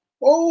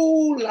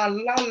 Oh, la,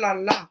 la, la,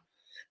 la.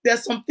 There are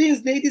some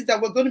things, ladies,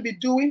 that we're going to be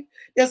doing.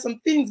 There are some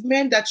things,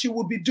 men, that you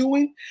will be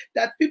doing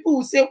that people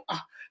will say,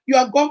 you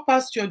have gone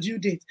past your due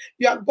date.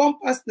 You have gone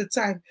past the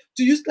time.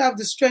 Do you still have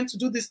the strength to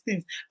do these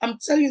things? I'm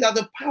telling you that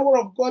the power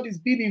of God is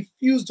being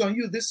infused on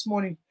you this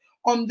morning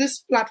on this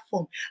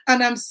platform.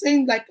 And I'm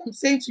saying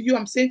to you,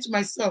 I'm saying to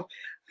myself,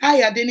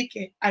 hi,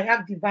 Adenike, I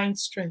have divine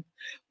strength.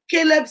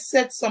 Caleb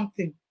said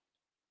something.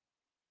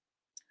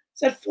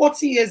 Said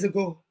 40 years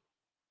ago,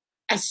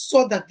 I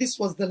saw that this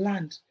was the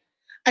land.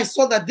 I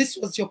saw that this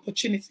was the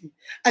opportunity.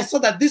 I saw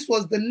that this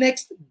was the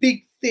next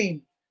big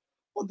thing.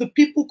 But the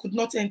people could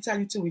not enter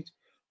into it.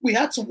 We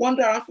had to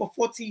wander around for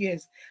 40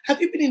 years.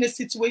 Have you been in a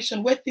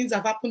situation where things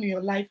have happened in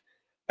your life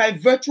by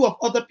virtue of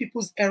other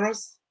people's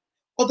errors,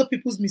 other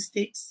people's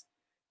mistakes?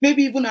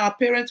 maybe even our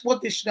parents,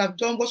 what they should have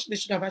done, what they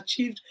should have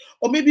achieved,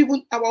 or maybe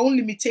even our own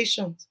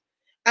limitations.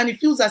 And it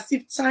feels as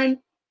if time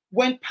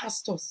went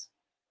past us.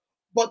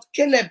 But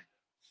Caleb,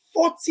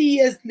 40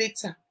 years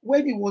later,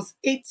 when he was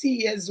 80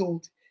 years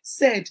old,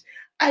 said,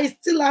 I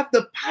still have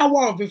the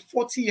power of a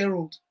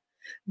 40-year-old.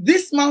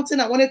 This mountain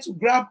I wanted to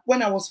grab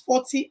when I was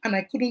 40 and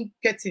I couldn't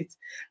get it.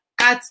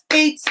 At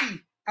 80,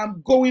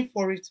 I'm going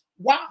for it.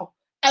 Wow.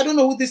 I don't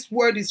know who this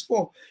word is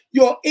for.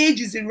 Your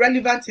age is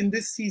irrelevant in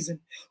this season.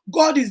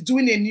 God is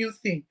doing a new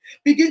thing.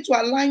 Begin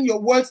to align your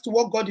words to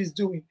what God is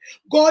doing.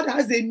 God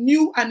has a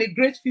new and a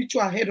great future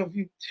ahead of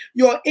you.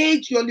 Your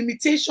age, your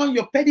limitation,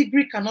 your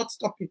pedigree cannot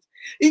stop it.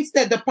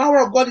 Instead, the power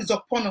of God is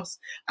upon us.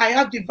 I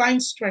have divine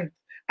strength.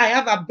 I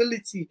have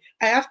ability.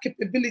 I have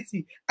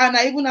capability. And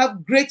I even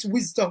have great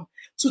wisdom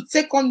to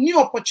take on new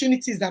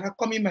opportunities that are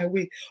coming my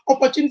way.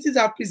 Opportunities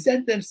that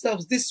present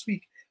themselves this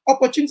week.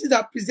 Opportunities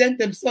that present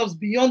themselves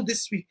beyond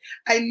this week.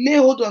 I lay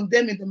hold on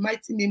them in the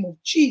mighty name of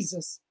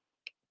Jesus.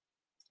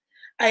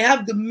 I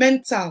have the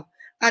mental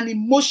and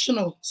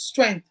emotional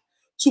strength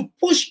to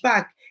push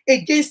back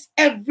against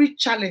every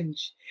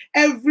challenge,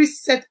 every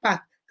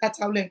setback that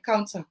I will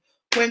encounter.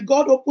 When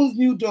God opens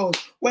new doors,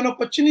 when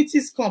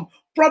opportunities come,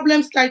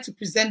 problems try to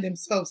present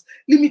themselves,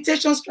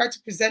 limitations try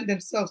to present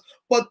themselves.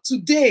 But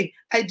today,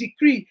 I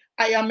decree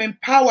I am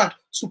empowered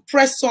to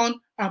press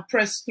on and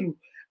press through.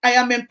 I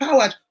am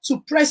empowered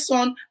to press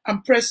on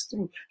and press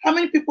through. How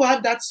many people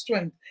have that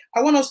strength?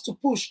 I want us to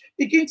push.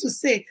 Begin to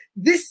say,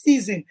 this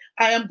season,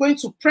 I am going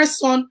to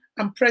press on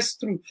and press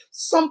through.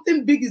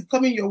 Something big is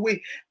coming your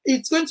way.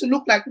 It's going to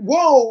look like,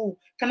 whoa,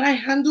 can I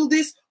handle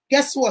this?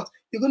 Guess what?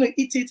 You're going to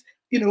eat it,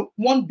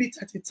 one bit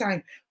at a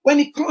time.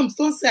 When it comes,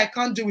 don't say I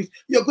can't do it.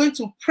 You're going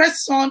to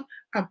press on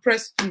and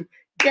press through.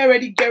 Get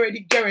ready, get ready,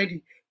 get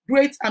ready.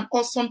 Great and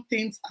awesome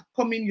things are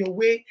coming your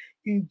way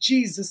in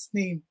Jesus'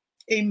 name.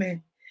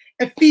 Amen.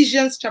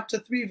 Ephesians chapter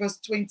 3, verse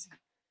 20.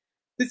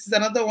 This is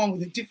another one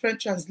with a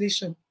different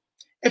translation.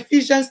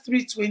 Ephesians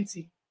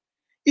 3:20.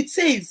 It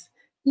says,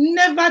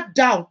 never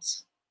doubt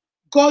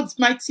God's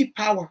mighty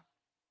power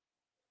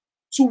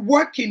to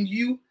work in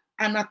you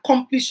and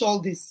accomplish all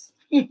this.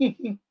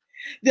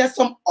 There are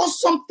some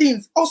awesome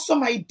things,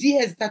 awesome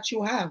ideas that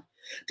you have.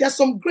 There are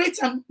some great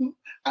and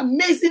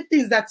amazing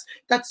things that's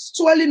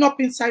swelling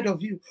up inside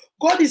of you.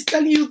 God is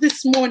telling you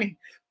this morning,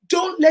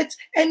 don't let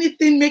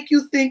anything make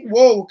you think,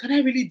 whoa, can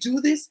I really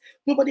do this?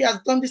 Nobody has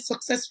done this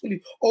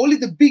successfully. Or only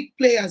the big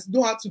players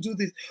know how to do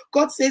this.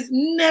 God says,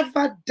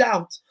 never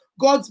doubt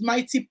God's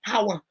mighty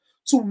power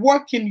to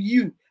work in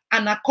you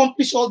and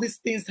accomplish all these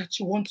things that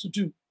you want to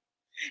do.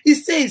 He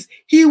says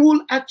he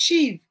will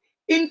achieve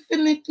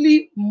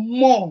infinitely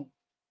more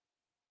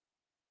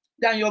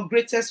than your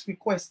greatest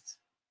request,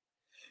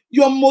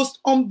 your most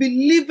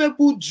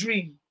unbelievable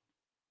dream.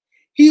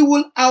 He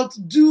will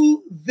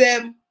outdo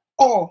them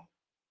all.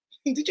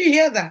 Did you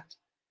hear that?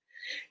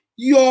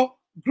 Your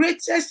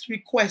greatest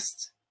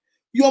request,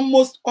 your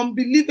most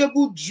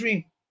unbelievable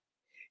dream,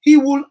 he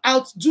will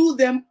outdo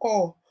them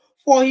all,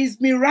 for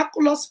his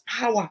miraculous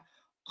power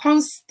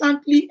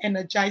constantly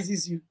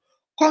energizes you,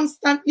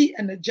 constantly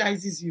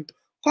energizes you,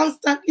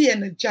 constantly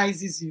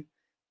energizes you.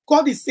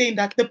 God is saying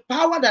that the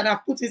power that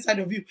I've put inside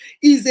of you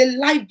is a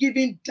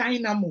life-giving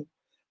dynamo.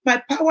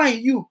 My power in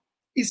you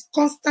is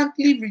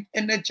constantly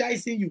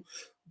re-energizing you,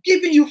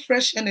 giving you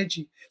fresh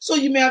energy. So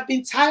you may have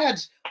been tired,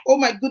 oh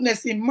my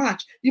goodness, in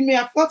March. You may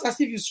have felt as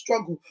if you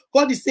struggle.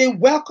 God is saying,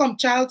 welcome,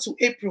 child, to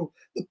April.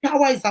 The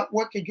power is at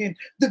work again.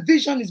 The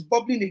vision is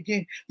bubbling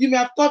again. You may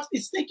have thought,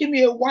 it's taking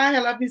me a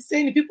while. I've been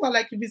saying it. People are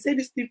like, you've been saying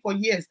this thing for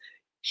years.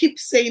 Keep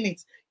saying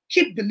it.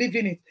 Keep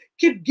believing it.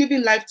 Keep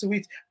giving life to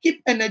it.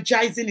 Keep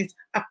energizing it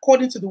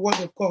according to the word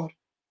of God.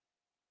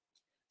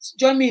 So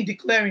join me in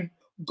declaring,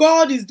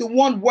 God is the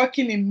one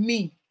working in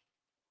me,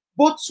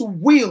 both to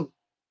will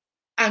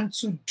and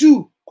to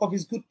do of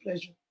his good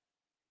pleasure.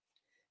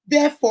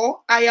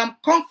 Therefore, I am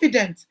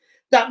confident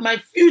that my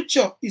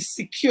future is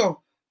secure.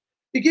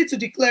 Begin to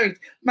declare it.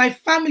 My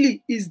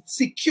family is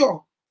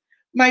secure.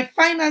 My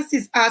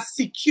finances are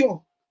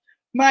secure.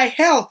 My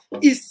health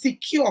is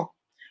secure.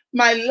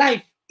 My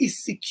life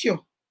is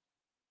secure.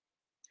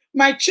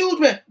 My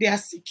children, they are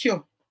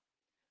secure.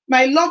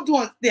 My loved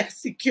ones, they are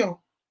secure.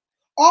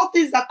 All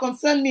things that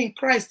concern me in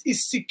Christ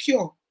is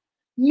secure.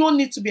 No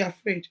need to be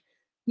afraid.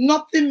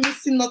 Nothing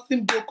missing,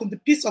 nothing broken. The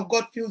peace of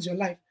God fills your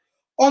life.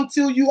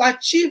 Until you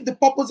achieve the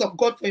purpose of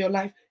God for your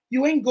life,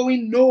 you ain't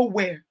going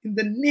nowhere. In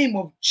the name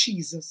of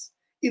Jesus.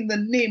 In the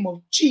name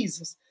of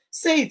Jesus.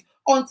 Say it.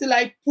 Until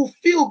I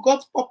fulfill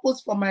God's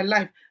purpose for my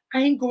life, I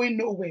ain't going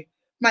nowhere.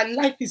 My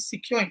life is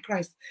secure in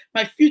Christ.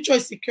 My future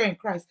is secure in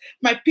Christ.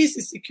 My peace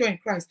is secure in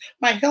Christ.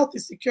 My health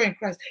is secure in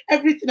Christ.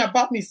 Everything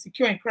about me is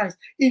secure in Christ.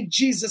 In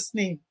Jesus'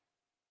 name.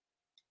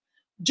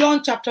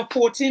 John chapter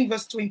 14,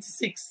 verse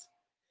 26.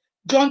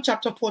 John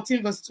chapter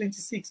 14, verse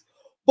 26.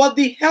 But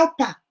the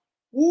helper,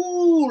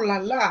 ooh la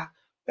la,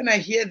 when I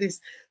hear this,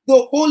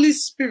 the Holy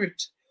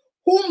Spirit,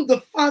 whom the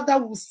Father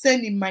will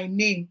send in my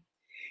name,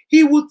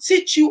 he will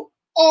teach you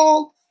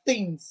all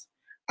things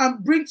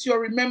and bring to your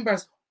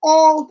remembrance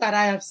all that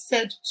I have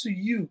said to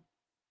you.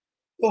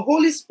 The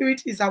Holy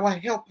Spirit is our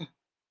helper.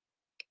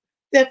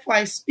 Therefore,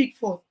 I speak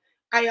forth.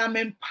 I am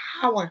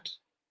empowered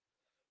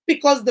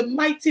because the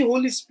mighty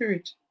Holy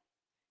Spirit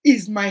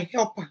is my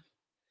helper.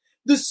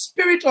 The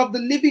Spirit of the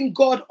living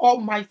God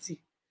Almighty,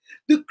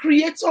 the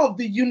creator of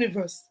the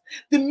universe,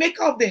 the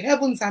maker of the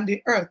heavens and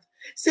the earth,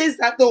 says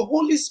that the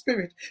Holy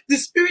Spirit, the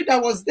Spirit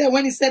that was there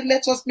when he said,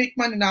 let us make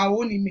man in our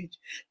own image,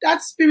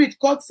 that Spirit,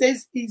 God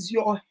says, is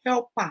your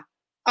helper.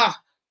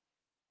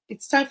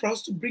 It's time for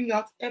us to bring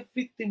out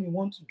everything we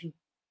want to do.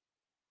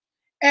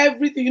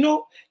 Everything. You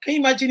know, can you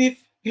imagine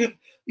if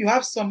you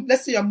have some,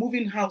 let's say you're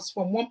moving house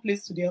from one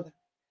place to the other,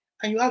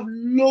 and you have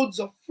loads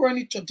of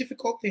furniture,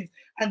 difficult things,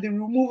 and the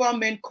removal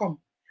men come,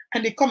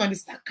 and they come and they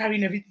start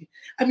carrying everything.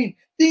 I mean,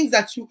 things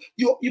that you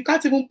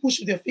can't even push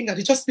with your finger.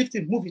 They just lift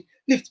it, move it,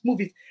 lift, move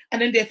it.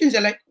 And then there are things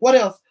you're like, what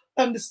else?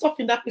 The stuff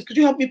in that place, could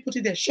you help me put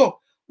it there? Sure.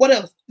 What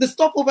else? The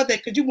stuff over there,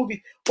 could you move it?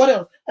 What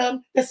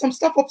else? There's some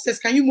stuff upstairs,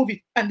 can you move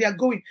it? And they are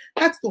going.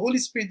 That's the Holy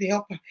Spirit, the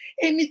helper.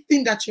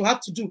 Anything that you have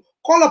to do,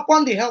 call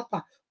upon the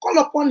helper, call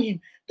upon him.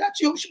 That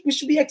we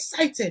should be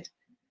excited.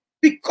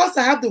 Because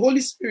I have the Holy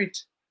Spirit,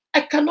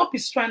 I cannot be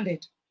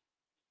stranded.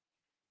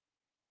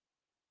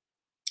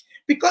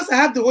 Because I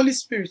have the Holy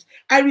Spirit,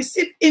 I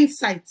receive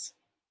insights.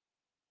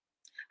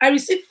 I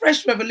receive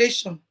fresh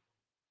revelation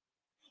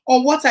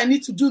on what I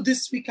need to do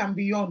this week and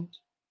beyond.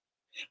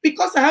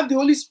 Because I have the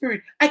Holy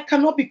Spirit, I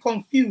cannot be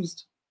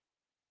confused.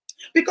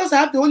 Because I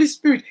have the Holy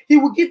Spirit, he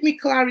will give me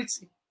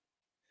clarity.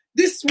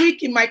 This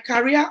week in my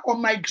career or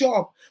my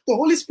job, the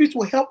Holy Spirit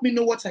will help me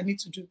know what I need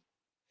to do.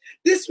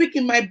 This week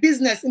in my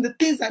business, in the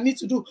things I need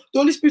to do, the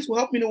Holy Spirit will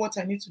help me know what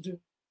I need to do.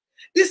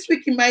 This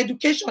week in my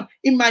education,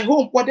 in my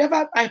home,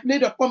 whatever I've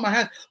laid upon my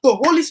hands, the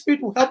Holy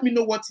Spirit will help me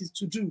know what is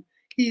to do.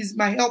 He is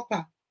my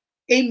helper.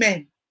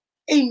 Amen.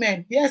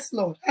 Amen. Yes,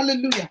 Lord.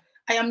 Hallelujah.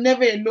 I am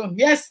never alone.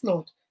 Yes,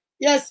 Lord.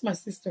 Yes, my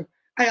sister.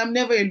 I am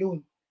never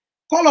alone.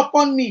 Call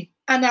upon me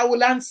and I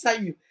will answer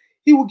you.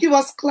 He will give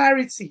us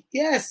clarity.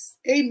 Yes.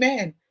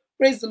 Amen.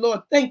 Praise the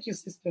Lord. Thank you,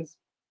 sisters.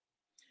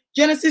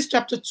 Genesis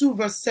chapter 2,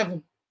 verse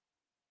 7.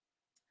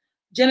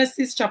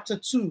 Genesis chapter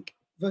 2,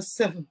 verse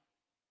 7.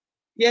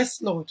 Yes,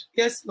 Lord.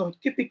 Yes, Lord.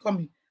 Keep it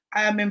coming.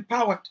 I am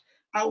empowered.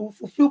 I will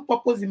fulfill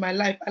purpose in my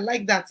life. I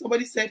like that.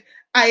 Somebody said,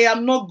 I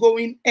am not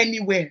going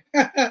anywhere.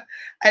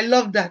 I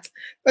love that.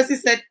 Person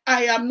said,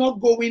 I am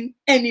not going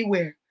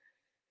anywhere.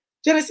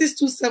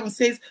 Genesis 2:7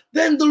 says,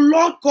 then the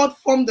Lord God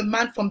formed the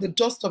man from the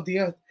dust of the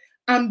earth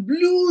and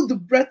blew the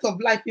breath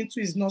of life into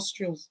his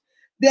nostrils.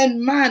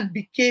 Then man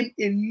became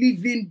a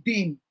living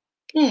being.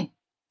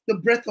 The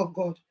breath of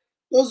God.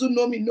 Those who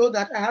know me know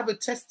that I have a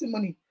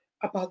testimony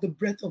about the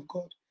breath of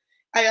God.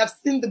 I have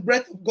seen the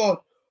breath of God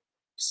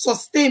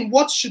sustain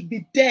what should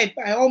be dead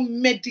by all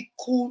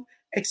medical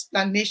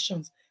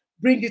explanations,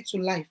 bring it to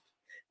life.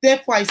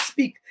 Therefore, I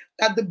speak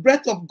that the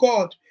breath of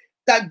God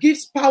that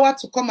gives power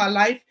to come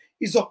alive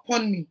is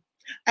upon me.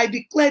 I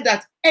declare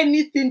that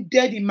anything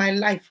dead in my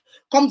life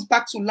comes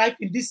back to life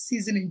in this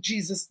season in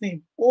Jesus'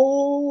 name.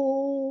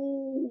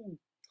 Oh,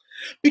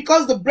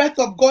 because the breath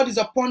of God is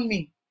upon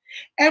me.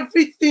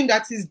 Everything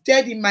that is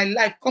dead in my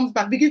life comes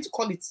back. Begin to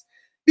call it.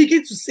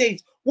 Begin to say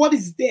it. What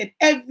is dead?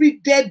 Every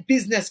dead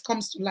business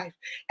comes to life.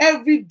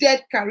 Every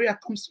dead career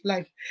comes to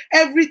life.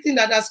 Everything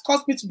that has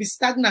caused me to be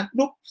stagnant,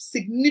 no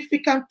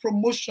significant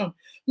promotion,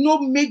 no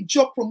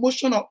major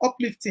promotion or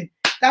uplifting.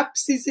 That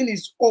season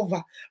is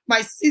over.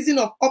 My season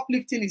of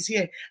uplifting is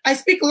here. I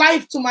speak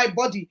life to my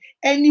body.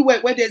 Anywhere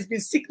where there's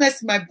been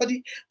sickness in my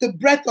body, the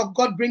breath of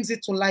God brings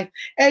it to life.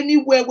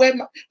 Anywhere where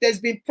there's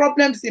been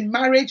problems in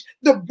marriage,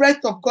 the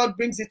breath of God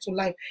brings it to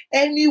life.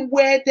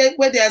 Anywhere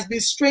where there has been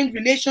strained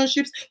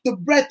relationships, the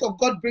breath of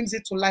God brings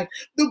it to life.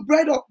 The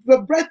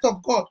breath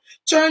of God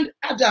turned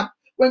Adam.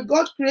 When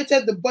God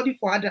created the body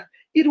for Adam,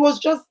 it was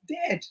just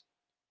dead.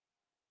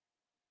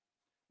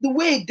 The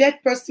way a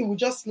dead person would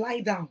just lie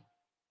down.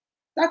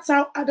 That's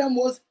how Adam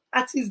was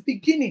at his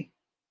beginning.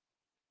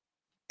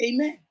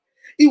 Amen.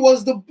 It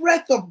was the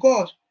breath of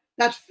God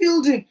that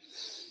filled him.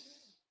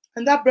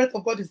 And that breath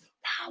of God is the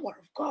power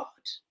of God.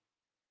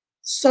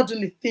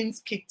 Suddenly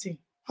things kicked in.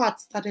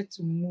 Heart started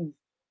to move.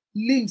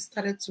 Limbs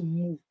started to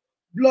move.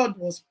 Blood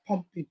was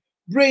pumping.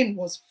 Brain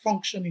was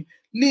functioning.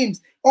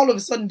 Limbs. All of a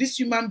sudden, this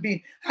human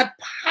being had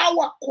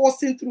power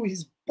coursing through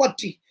his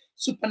body.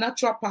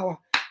 Supernatural power.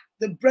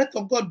 The breath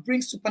of God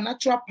brings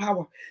supernatural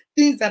power.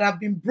 Things that have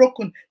been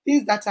broken,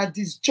 things that are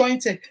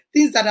disjointed,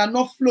 things that are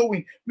not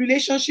flowing,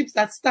 relationships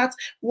that start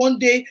one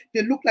day,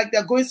 they look like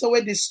they're going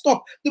somewhere, they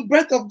stop. The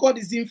breath of God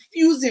is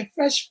infusing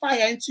fresh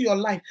fire into your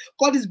life.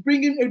 God is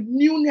bringing a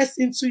newness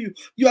into you.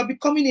 You are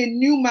becoming a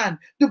new man.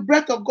 The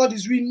breath of God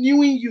is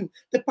renewing you.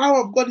 The power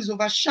of God is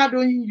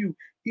overshadowing you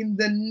in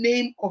the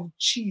name of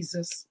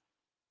Jesus.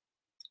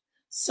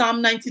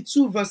 Psalm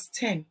 92 verse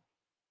 10.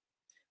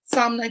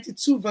 Psalm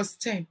 92 verse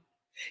 10.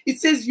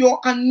 It says, your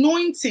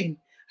anointing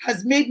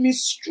has made me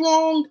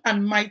strong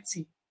and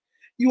mighty.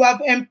 You have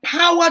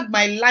empowered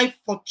my life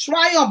for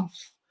triumph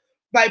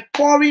by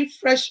pouring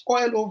fresh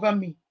oil over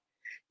me.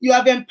 You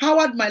have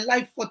empowered my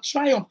life for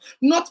triumph,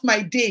 not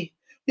my day.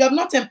 You have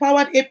not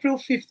empowered April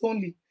 5th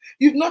only.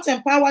 You've not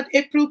empowered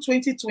April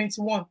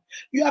 2021.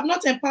 You have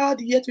not empowered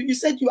the year. You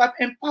said you have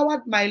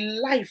empowered my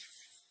life,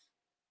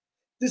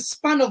 the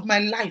span of my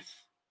life,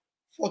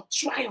 for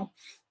triumph.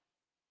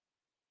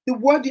 The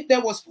word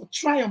there was for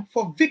triumph,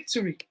 for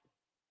victory.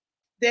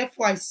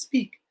 Therefore, I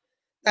speak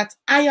that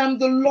I am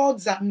the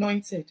Lord's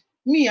anointed.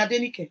 Me,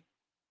 Adenike.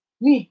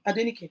 Me,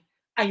 Adenike.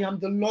 I am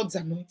the Lord's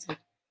anointed.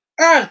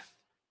 Earth,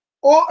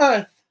 O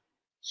earth,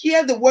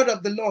 hear the word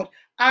of the Lord.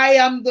 I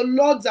am the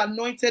Lord's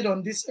anointed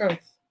on this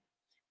earth.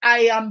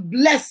 I am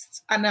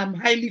blessed and I'm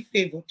highly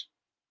favored.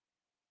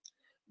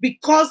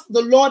 Because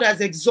the Lord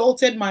has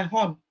exalted my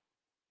horn,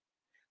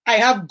 I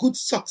have good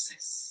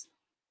success.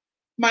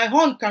 My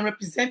horn can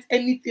represent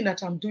anything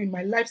that I'm doing,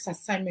 my life's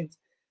assignment,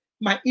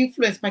 my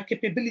influence, my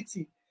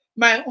capability.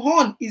 My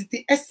horn is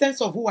the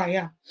essence of who I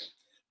am.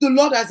 The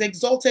Lord has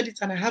exalted it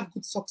and I have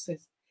good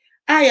success.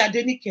 I,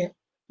 Adenike,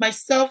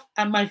 myself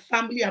and my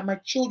family and my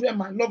children,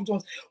 my loved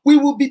ones, we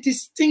will be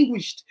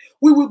distinguished.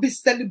 We will be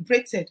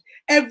celebrated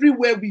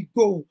everywhere we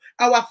go.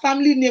 Our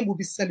family name will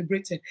be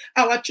celebrated.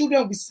 Our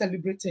children will be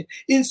celebrated.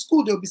 In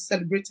school, they'll be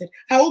celebrated.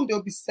 At home,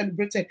 they'll be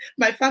celebrated.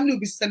 My family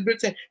will be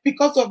celebrated.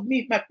 Because of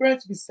me, my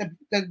parents will be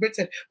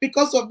celebrated.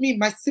 Because of me,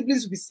 my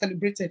siblings will be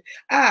celebrated.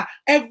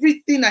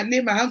 Everything I lay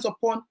my hands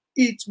upon,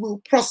 it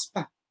will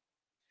prosper.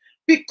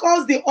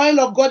 Because the oil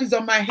of God is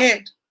on my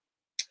head,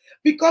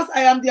 because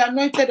I am the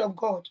anointed of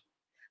God,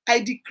 I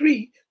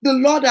decree the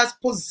Lord has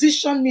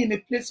positioned me in a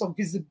place of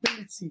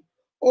visibility.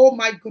 Oh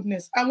my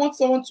goodness. I want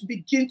someone to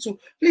begin to,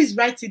 please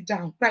write it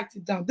down. Write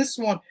it down. This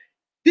one,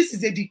 this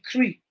is a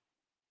decree.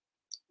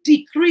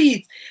 Decree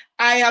it.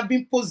 I have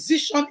been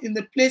positioned in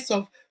the place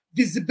of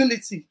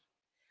visibility.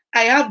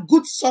 I have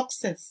good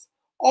success,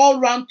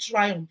 all-round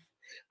triumph.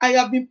 I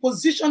have been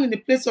positioned in a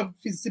place of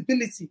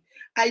visibility.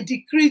 I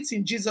decree it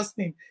in Jesus'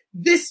 name.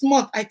 This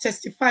month, I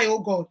testify, oh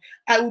God,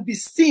 I will be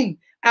seen.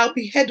 I'll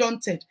be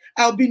headhunted.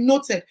 I'll be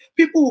noted.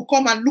 People will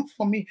come and look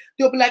for me.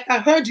 They'll be like, I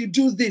heard you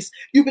do this.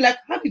 You'll be like,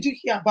 how did you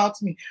hear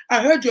about me?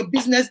 I heard your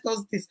business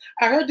does this.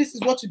 I heard this is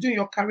what you do in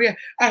your career.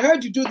 I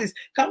heard you do this.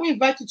 Can we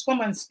invite you to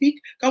come and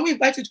speak? Can we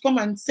invite you to come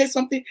and say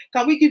something?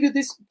 Can we give you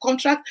this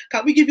contract?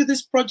 Can we give you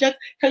this project?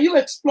 Can you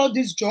explore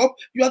this job?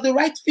 You are the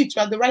right fit.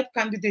 You are the right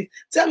candidate.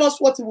 Tell us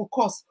what it will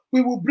cost.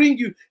 We will bring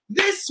you.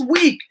 This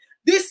week,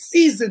 this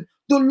season,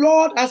 the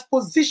Lord has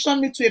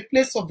positioned me to a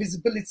place of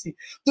visibility.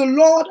 The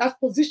Lord has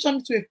positioned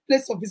me to a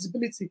place of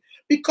visibility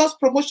because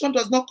promotion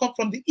does not come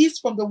from the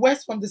east, from the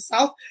west, from the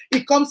south.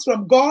 It comes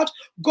from God.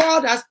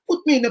 God has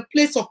put me in a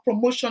place of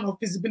promotion, of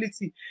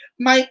visibility.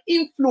 My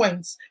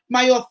influence,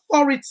 my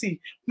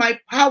authority, my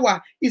power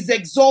is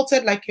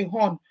exalted like a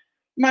horn.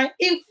 My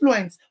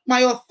influence, my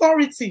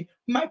authority,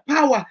 my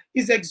power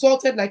is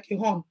exalted like a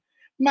horn.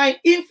 My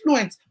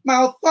influence,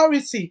 my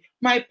authority,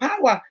 my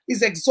power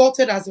is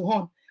exalted as a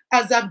horn.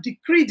 As I've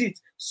decreed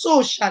it,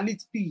 so shall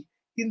it be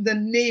in the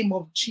name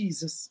of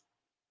Jesus.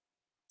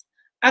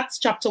 Acts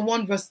chapter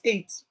 1 verse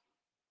 8.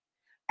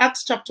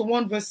 Acts chapter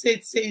 1 verse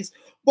 8 says,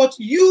 but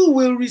you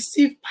will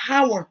receive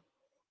power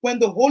when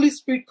the Holy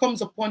Spirit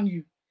comes upon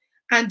you,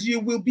 and you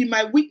will be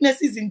my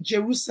witnesses in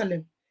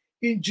Jerusalem,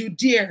 in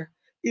Judea,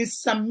 in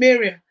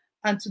Samaria,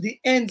 and to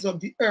the ends of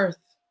the earth.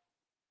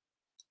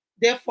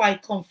 Therefore, I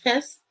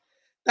confess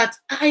that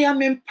I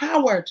am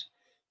empowered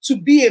to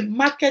be a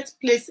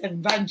marketplace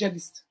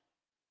evangelist.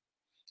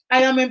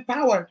 I am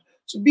empowered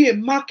to be a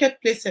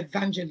marketplace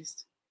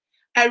evangelist.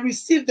 I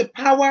receive the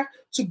power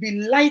to be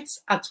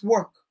lights at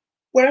work.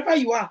 Wherever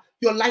you are,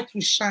 your light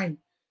will shine.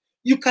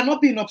 You cannot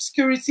be in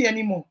obscurity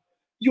anymore.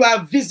 You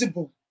are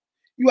visible.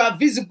 You are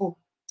visible.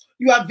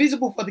 You are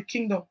visible for the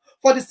kingdom.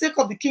 For the sake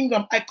of the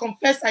kingdom, I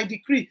confess, I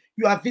decree,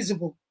 you are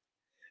visible.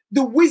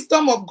 The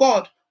wisdom of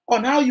God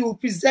on how you will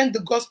present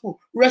the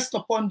gospel rest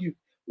upon you.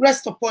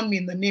 Rest upon me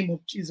in the name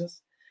of Jesus.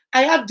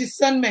 I have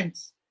discernment.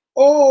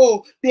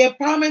 Oh, the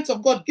empowerment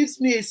of God gives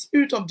me a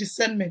spirit of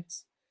discernment.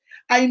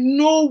 I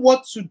know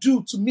what to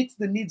do to meet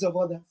the needs of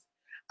others.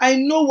 I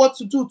know what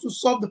to do to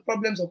solve the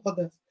problems of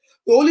others.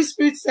 The Holy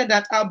Spirit said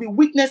that I'll be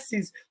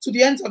witnesses to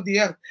the ends of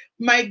the earth.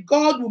 My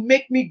God will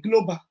make me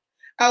global.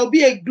 I'll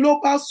be a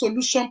global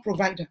solution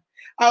provider.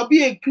 I'll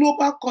be a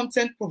global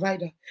content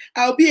provider.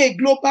 I'll be a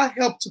global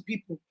help to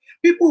people.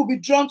 People will be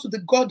drawn to the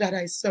God that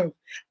I serve.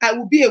 I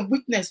will be a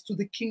witness to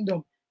the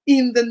kingdom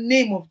in the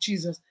name of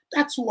Jesus.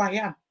 That's who I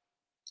am.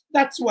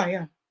 That's who I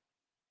am.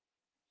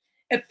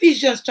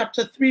 Ephesians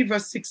chapter 3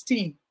 verse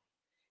 16.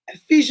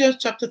 Ephesians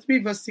chapter 3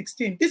 verse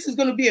 16. This is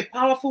going to be a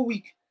powerful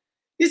week.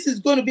 This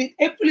is going to be,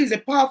 April is a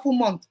powerful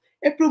month.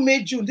 April,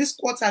 May, June, this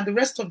quarter and the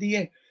rest of the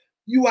year.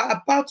 You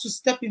are about to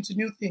step into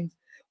new things.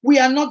 We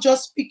are not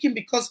just speaking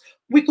because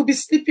we could be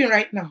sleeping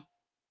right now.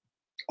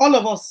 All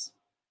of us.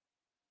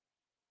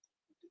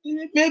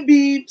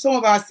 Maybe some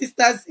of our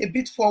sisters a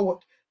bit forward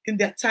in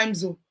their time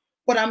zone.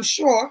 But I'm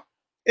sure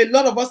a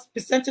lot of us,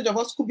 percentage of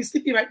us could be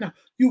sleeping right now.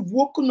 You've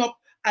woken up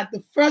at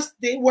the first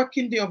day,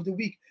 working day of the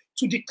week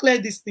to declare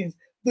these things.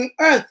 The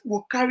earth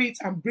will carry it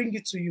and bring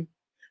it to you.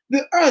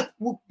 The earth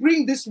will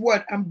bring this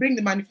word and bring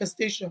the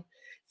manifestation.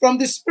 From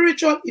the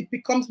spiritual, it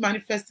becomes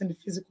manifest in the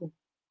physical.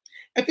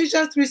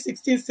 Ephesians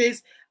 3:16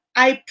 says,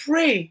 I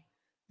pray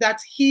that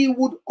he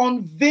would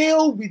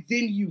unveil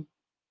within you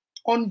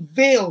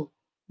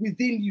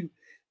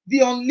the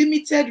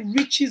unlimited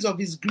riches of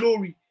his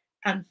glory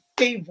and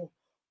favor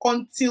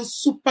until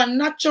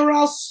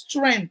supernatural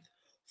strength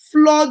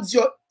floods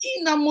your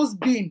innermost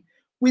being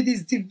with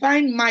his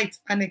divine might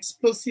and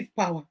explosive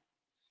power.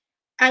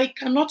 I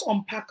cannot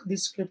unpack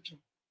this scripture.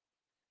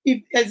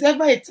 If there's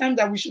ever a time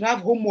that we should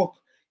have homework,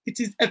 it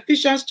is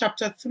Ephesians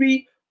chapter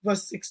 3,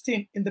 verse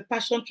 16 in the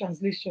Passion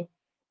Translation.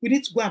 We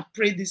need to go and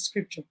pray this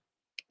scripture.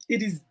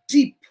 It is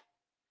deep.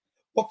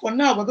 But for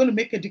now, we're going to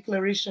make a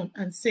declaration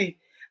and say,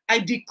 I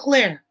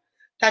declare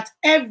that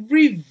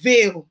every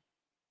veil,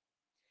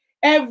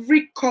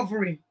 every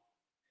covering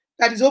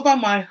that is over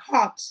my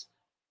heart,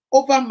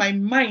 over my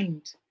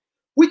mind,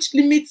 which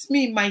limits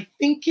me in my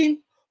thinking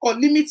or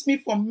limits me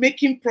from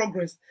making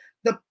progress,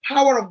 the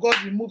power of God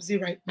removes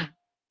it right now.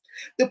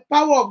 The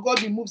power of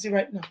God removes it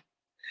right now.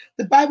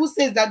 The Bible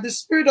says that the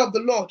Spirit of the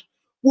Lord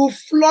will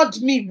flood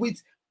me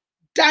with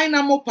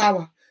dynamo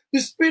power. The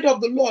Spirit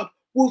of the Lord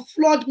will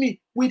flood me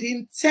with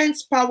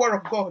intense power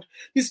of God.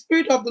 The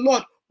Spirit of the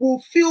Lord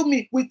will fill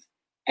me with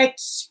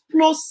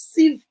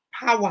explosive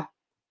power.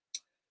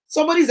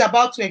 Somebody is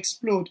about to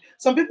explode.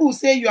 Some people will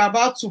say you are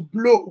about to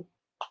blow.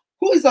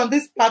 Who is on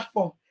this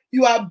platform?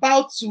 You are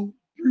about to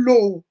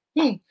blow.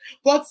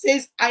 God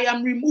says, I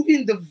am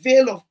removing the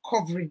veil of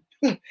covering.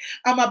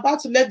 I'm about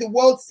to let the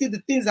world see the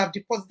things I've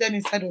deposited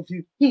inside of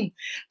you.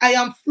 I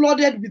am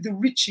flooded with the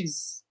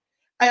riches.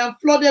 I am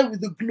flooded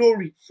with the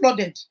glory.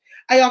 Flooded.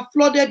 I am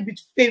flooded with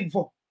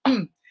favor.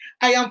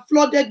 I am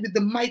flooded with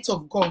the might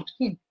of God.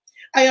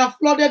 I am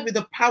flooded with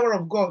the power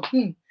of God.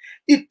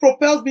 It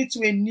propels me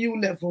to a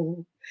new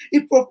level.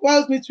 It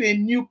propels me to a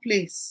new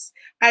place.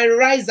 I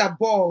rise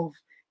above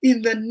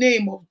in the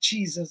name of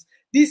Jesus.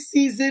 This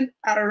season,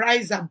 I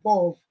rise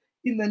above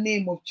in the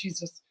name of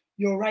Jesus.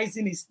 Your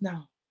rising is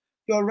now.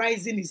 Your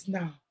rising is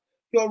now.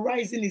 Your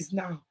rising is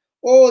now.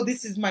 Oh,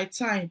 this is my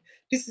time.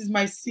 This is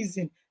my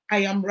season. I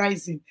am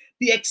rising.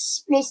 The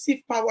explosive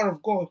power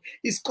of God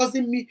is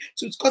causing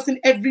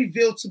every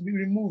veil to be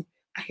removed.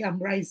 I am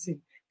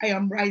rising. I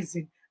am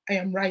rising. I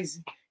am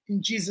rising.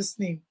 In Jesus'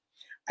 name.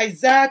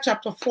 Isaiah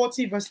chapter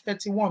 40, verse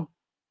 31.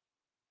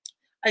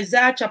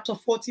 Isaiah chapter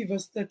 40,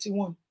 verse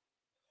 31.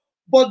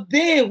 But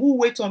they who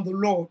wait on the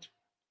Lord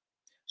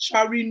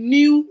shall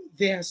renew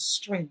their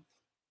strength.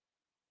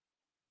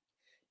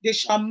 They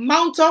shall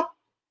mount up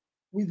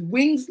with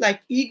wings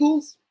like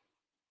eagles.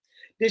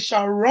 They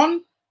shall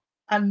run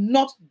and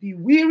not be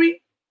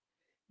weary.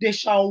 They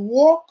shall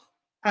walk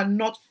and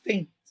not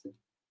faint.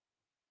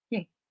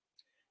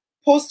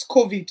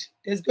 Post-COVID,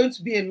 there's going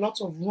to be a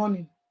lot of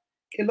running,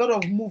 a lot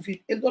of moving,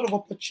 a lot of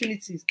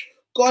opportunities.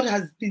 God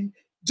has been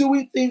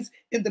doing things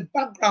in the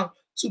background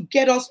to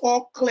get us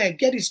all clear,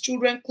 get his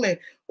children clear.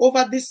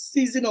 Over this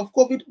season of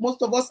COVID,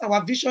 most of us,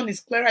 our vision is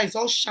clearer, it's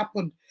all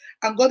sharpened.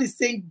 And God is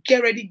saying,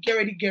 get ready, get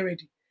ready, get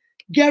ready.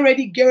 Get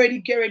ready, get ready,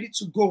 get ready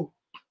to go.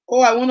 Oh,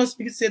 I want us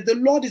to say, the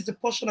Lord is the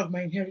portion of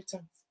my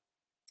inheritance.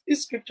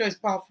 This scripture is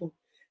powerful.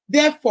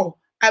 Therefore,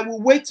 I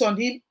will wait on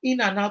him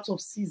in and out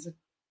of season.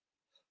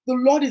 The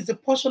Lord is the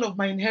portion of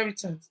my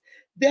inheritance.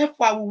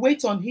 Therefore, I will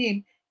wait on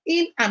him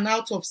in and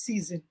out of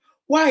season.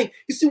 Why?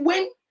 You see,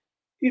 when,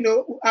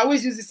 I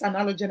always use this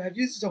analogy, and I've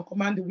used it on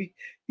Command the Week.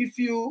 If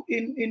you,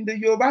 in the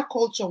Yoruba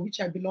culture,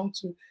 which I belong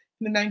to, in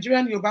the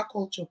Nigerian Yoruba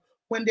culture,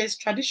 when there's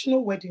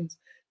traditional weddings,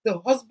 the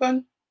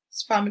husband's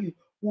family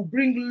will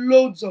bring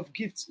loads of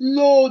gifts,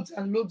 loads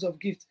and loads of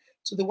gifts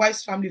to the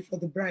wife's family for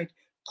the bride.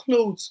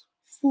 Clothes,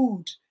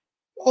 food,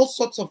 all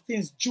sorts of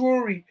things,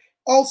 jewelry,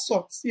 all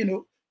sorts,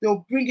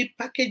 they'll bring it,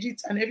 package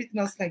it, and everything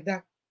else like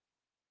that.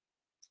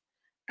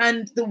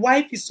 And the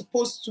wife is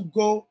supposed to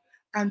go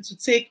and to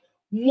take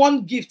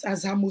one gift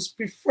as her most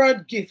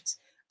preferred gift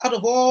out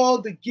of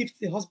all the gifts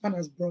the husband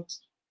has brought.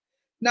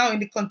 Now, in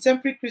the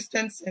contemporary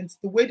Christian sense,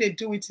 the way they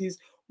do it is,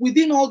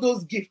 within all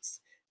those gifts,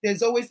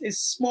 there's always a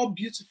small,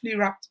 beautifully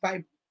wrapped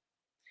Bible.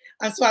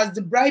 And so as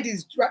the bride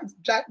is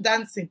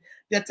dancing,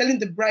 they're telling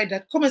the bride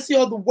that, come and see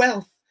all the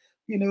wealth,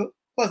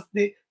 because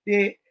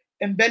they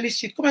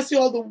embellish it. Come and see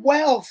all the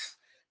wealth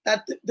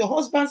that the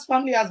husband's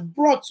family has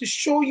brought to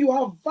show you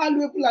how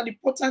valuable and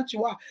important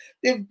you are.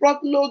 They've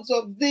brought loads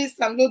of this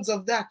and loads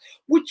of that.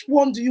 Which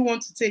one do you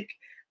want to take?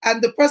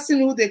 And the person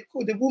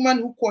the woman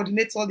who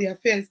coordinates all the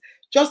affairs,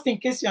 just in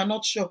case you are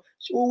not sure,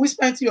 she will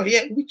whisper into your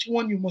ear which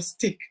one you must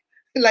take.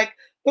 Like,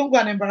 don't go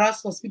and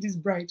embarrass us with this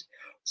bride.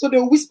 So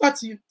they'll whisper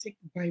to you, take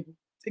the Bible,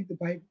 take the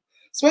Bible.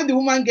 So when the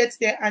woman gets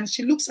there and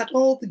she looks at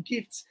all the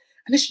gifts,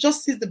 and then she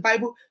just sees the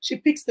Bible, she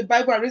picks the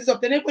Bible and raises it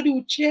up, then everybody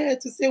will cheer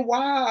to say,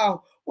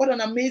 wow, what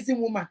an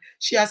amazing woman.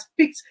 She has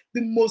picked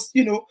the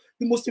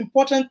most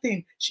important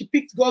thing. She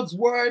picked God's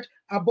word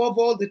above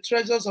all the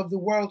treasures of the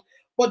world.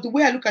 But the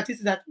way I look at it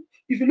is that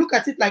if you look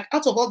at it like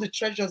out of all the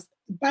treasures,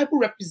 the Bible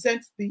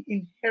represents the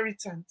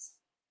inheritance.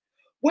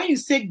 When you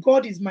say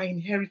God is my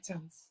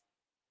inheritance,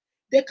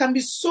 there can be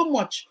so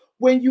much.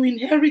 When you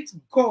inherit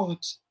God,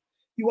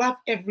 you have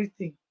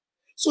everything.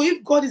 So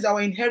if God is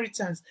our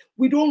inheritance,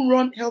 we don't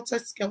run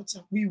helter-skelter.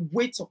 We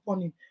wait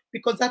upon him,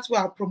 because that's where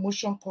our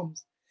promotion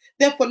comes.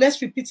 Therefore,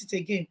 let's repeat it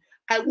again.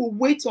 I will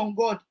wait on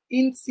God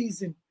in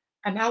season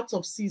and out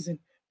of season,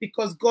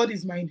 because God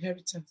is my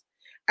inheritance.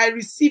 I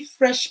receive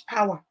fresh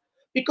power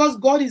because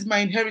God is my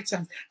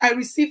inheritance. I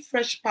receive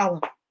fresh power.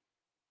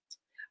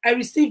 I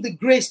receive the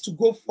grace to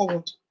go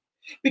forward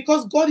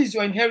because God is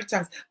your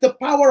inheritance. The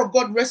power of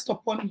God rests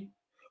upon you.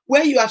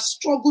 Where you have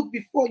struggled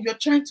before, you're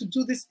trying to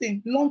do this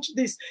thing, launch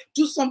this,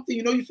 do something,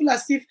 you feel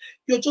as if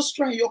you're just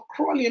trying, you're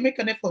crawling and make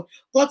an effort.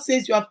 God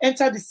says you have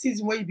entered the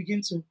season where you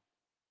begin to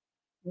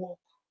walk.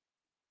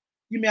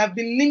 You may have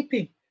been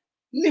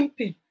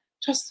limping.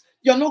 Just,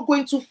 you're not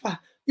going too far.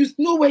 You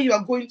know where you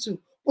are going to,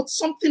 but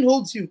something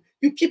holds you.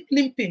 You keep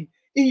limping.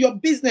 In your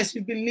business,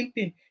 you've been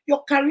limping.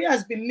 Your career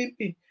has been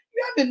limping.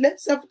 You have a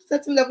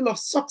certain level of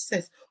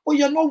success, but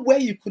you're not where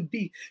you could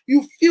be.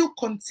 You feel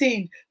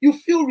contained. You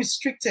feel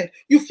restricted.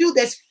 You feel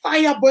there's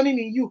fire burning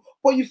in you,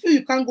 but you feel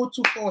you can't go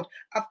too forward.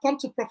 I've come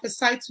to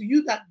prophesy to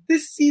you that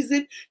this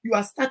season, you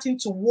are starting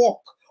to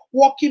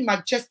walking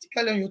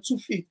majestically on your 2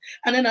 feet.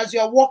 And then as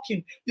you're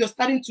walking, you're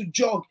starting to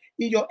jog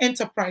in your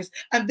enterprise.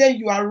 And then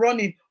you are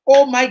running.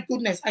 Oh my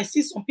goodness, I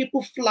see some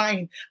people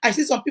flying. I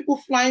see some people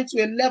flying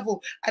to a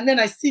level. And then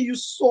I see you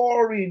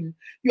soaring.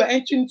 You are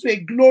entering into a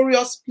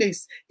glorious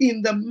place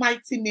in the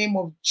mighty name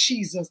of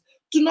Jesus.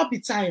 Do not be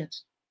tired.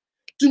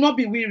 Do not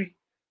be weary.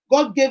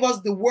 God gave us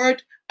the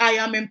word, I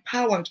am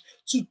empowered,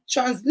 to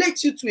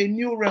translate you to a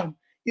new realm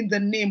in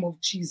the name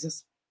of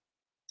Jesus.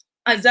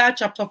 Isaiah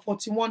chapter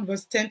 41,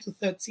 verse 10 to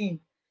 13.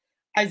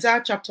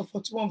 Isaiah chapter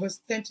 41, verse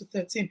 10 to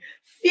 13.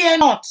 Fear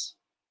not,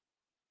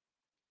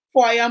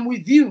 for I am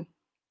with you.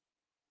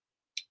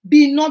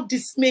 Be not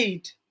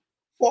dismayed,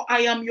 for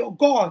I am your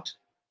God.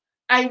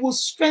 I will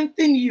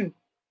strengthen you.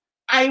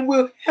 I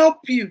will help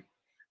you.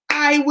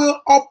 I will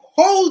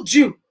uphold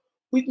you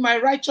with my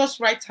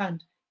righteous right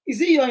hand. Is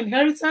it your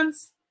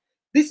inheritance?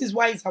 This is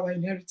why it's our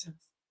inheritance.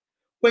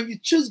 When you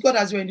choose God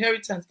as your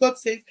inheritance, God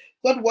says,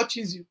 God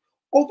watches you.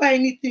 Over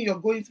anything you're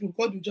going through,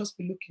 God will just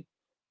be looking.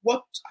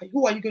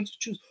 Who are you going to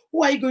choose?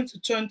 Who are you going to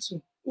turn to?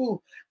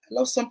 Oh, I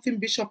love something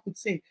Bishop would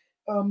say.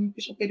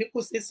 Bishop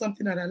Edeko says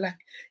something that I like.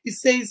 He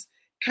says,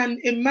 can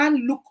a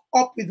man look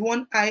up with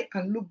one eye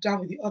and look down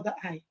with the other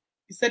eye?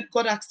 He said,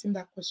 God asked him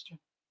that question.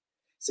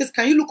 He says,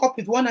 can you look up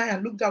with one eye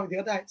and look down with the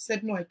other eye? He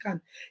said, no, I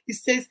can't. He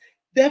says,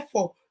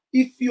 therefore,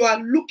 if you are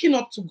looking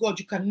up to God,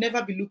 you can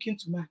never be looking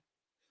to man.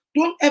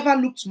 Don't ever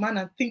look to man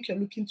and think you're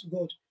looking to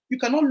God. You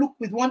cannot look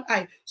with one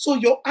eye. So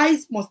your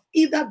eyes must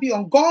either be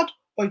on God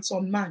or it's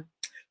on man.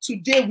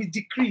 Today we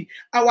decree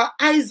our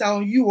eyes are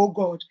on you, oh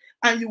God,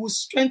 and you will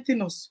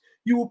strengthen us.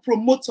 You will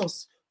promote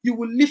us. You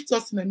will lift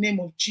us in the name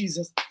of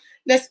Jesus.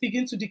 Let's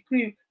begin to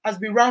decree as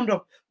we round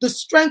up. The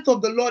strength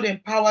of the Lord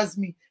empowers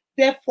me.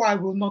 Therefore, I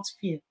will not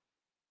fear.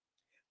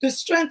 The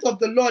strength of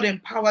the Lord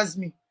empowers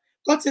me.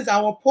 God says, I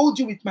will uphold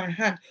you with my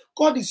hand.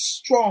 God is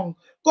strong.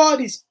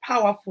 God is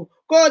powerful.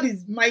 God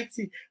is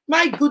mighty.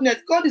 My goodness,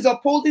 God is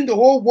upholding the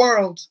whole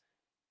world.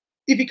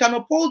 If he can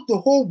uphold the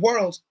whole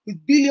world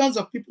with billions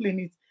of people in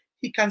it,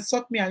 he can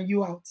sort me and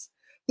you out.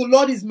 The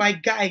Lord is my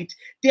guide.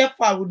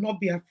 Therefore, I will not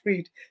be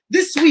afraid.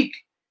 This week,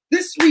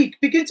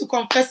 begin to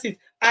confess it.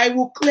 I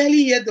will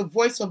clearly hear the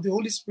voice of the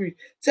Holy Spirit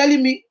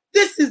telling me,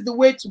 this is the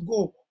way to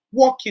go.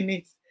 Walk in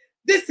it.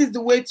 This is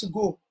the way to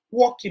go.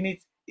 Walk in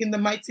it in the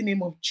mighty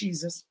name of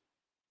Jesus.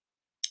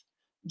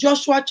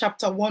 Joshua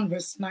chapter 1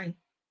 verse 9.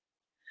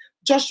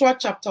 Joshua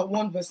chapter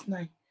 1 verse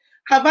 9.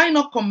 Have I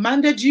not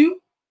commanded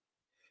you?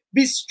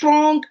 Be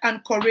strong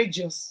and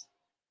courageous.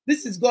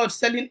 This is God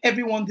telling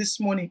everyone this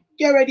morning.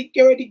 Get ready,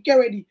 get ready, get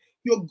ready.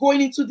 You're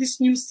going into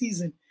this new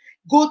season.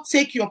 Go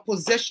take your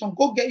possession.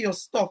 Go get your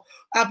stuff.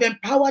 I've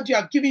empowered you.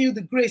 I've given you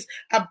the grace.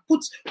 I've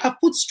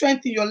put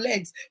strength in your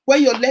legs. Where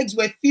your legs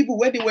were feeble,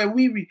 where they were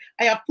weary,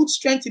 I have put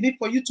strength in it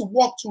for you to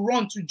walk, to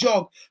run, to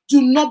jog.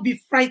 Do not be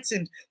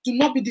frightened. Do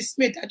not be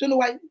dismayed. I don't know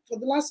why for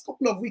the last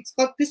couple of weeks,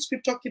 God, this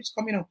scripture keeps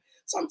coming up.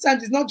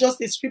 Sometimes it's not just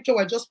a scripture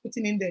we're just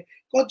putting in there.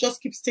 God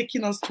just keeps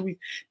taking us to it.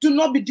 Do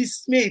not be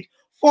dismayed,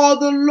 for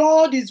the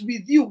Lord is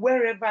with you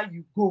wherever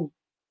you go.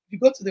 If you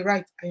go to the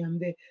right, I am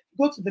there. If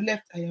you go to the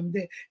left, I am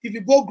there. If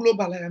you go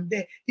global, I am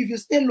there. If you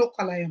stay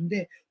local, I am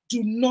there.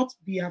 Do not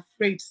be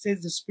afraid,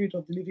 says the Spirit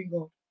of the living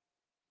God.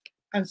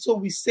 And so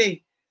we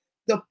say,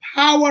 the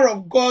power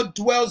of God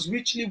dwells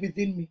richly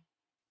within me.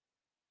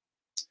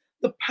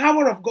 The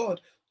power of God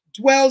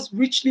dwells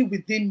richly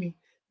within me.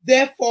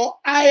 Therefore,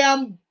 I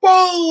am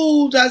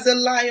bold as a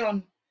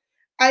lion.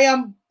 I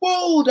am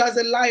bold as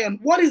a lion.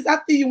 What is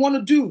that thing you want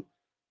to do?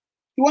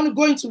 You want to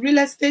go into real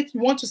estate?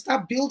 You want to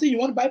start building? You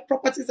want to buy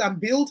properties and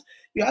build?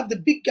 You have the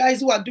big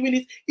guys who are doing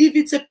it. If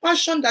it's a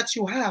passion that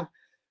you have,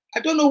 I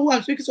don't know who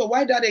I'm speaking to or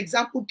why that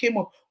example came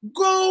up.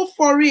 Go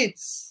for it.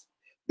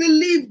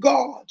 Believe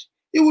God.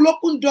 It will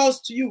open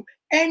doors to you.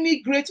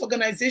 Any great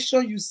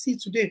organization you see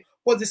today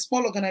was a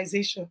small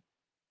organization.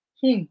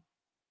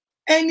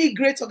 Any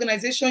great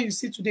organization you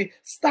see today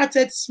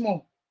started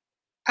small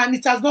and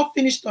it has not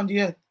finished on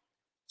the earth.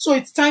 So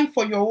it's time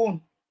for your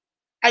own.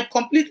 I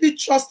completely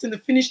trust in the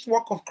finished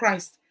work of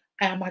Christ.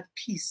 I am at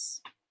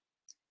peace.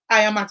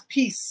 I am at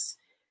peace.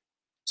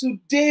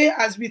 Today,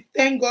 as we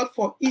thank God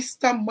for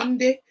Easter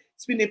Monday,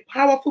 it's been a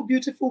powerful,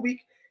 beautiful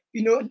week,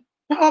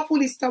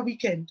 powerful Easter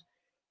weekend.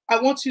 I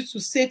want you to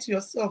say to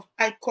yourself,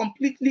 I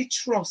completely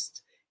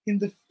trust in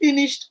the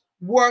finished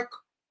work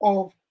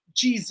of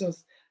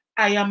Jesus.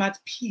 I am at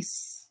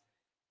peace.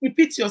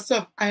 Repeat to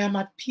yourself, I am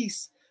at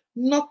peace.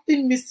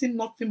 Nothing missing,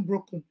 nothing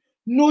broken.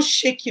 No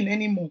shaking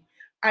anymore.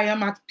 I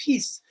am at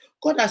peace.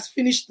 God has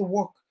finished the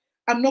work.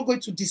 I'm not going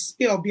to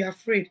despair or be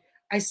afraid.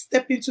 I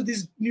step into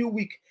this new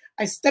week.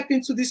 I step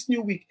into this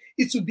new week.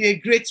 It will be a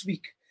great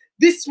week.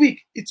 This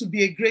week, it will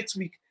be a great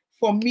week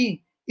for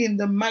me in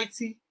the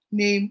mighty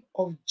name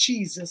of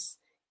Jesus.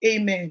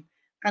 Amen.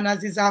 And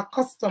as is our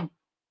custom,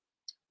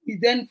 we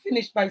then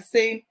finish by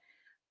saying,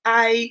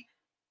 I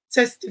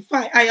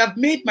testify. I have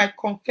made my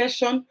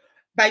confession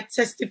by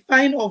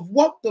testifying of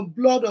what the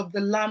blood of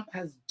the Lamb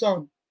has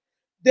done.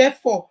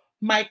 Therefore,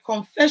 my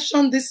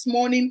confession this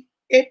morning,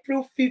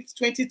 April 5th,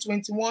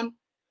 2021,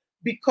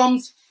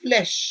 becomes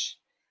flesh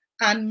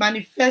and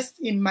manifests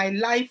in my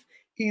life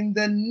in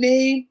the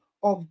name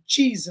of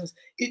Jesus.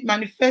 It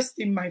manifests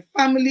in my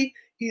family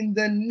in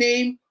the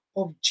name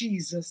of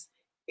Jesus.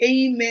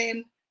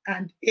 Amen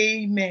and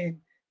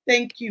amen.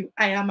 Thank you.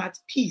 I am at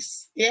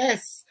peace.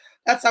 Yes,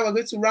 that's how we're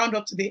going to round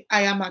up today.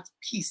 I am at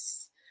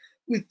peace.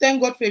 We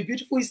thank God for a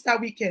beautiful Easter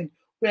weekend.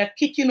 We are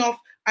kicking off.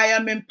 I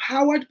am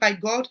empowered by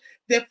God.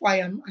 Therefore, I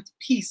am at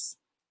peace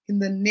in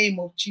the name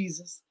of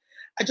Jesus.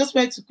 I just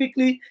wanted to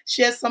quickly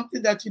share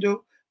something that,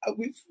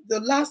 with the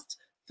last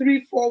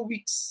 3-4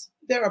 weeks,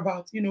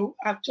 thereabout,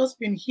 I've just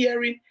been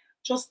hearing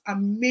just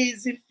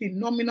amazing,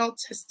 phenomenal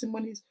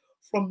testimonies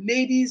from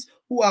ladies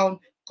who are on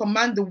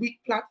Command the Week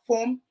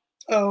platform.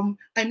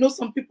 I know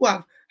some people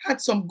have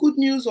had some good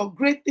news or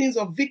great things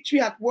or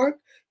victory at work.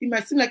 It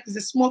might seem like it's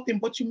a small thing,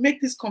 but you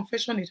make this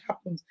confession, it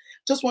happens.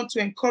 Just want to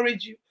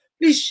encourage you.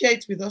 Please share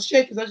it with us.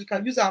 Share it with us. You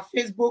can use our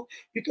Facebook.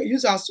 You can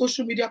use our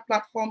social media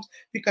platforms.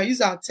 You can use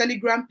our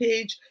Telegram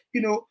page.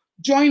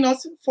 Join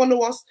us, follow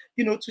us,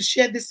 to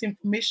share this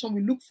information.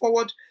 We look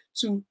forward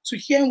to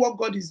hearing what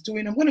God is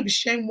doing. I'm going to be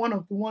sharing one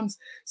of the ones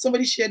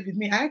somebody shared with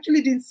me. I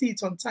actually didn't see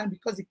it on time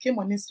because it came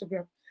on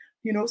Instagram,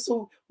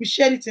 so we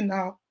shared it in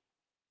our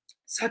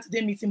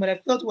Saturday meeting, but I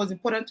felt it was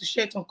important to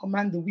share it on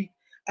Command the Week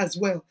as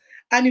well.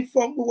 And it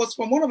was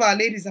from one of our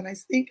ladies, and I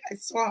think I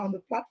saw her on the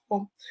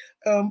platform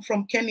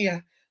from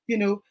Kenya,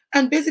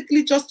 and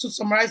basically just to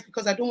summarize,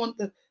 because I don't want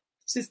the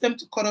system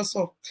to cut us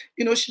off,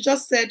 she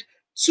just said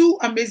 2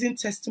 amazing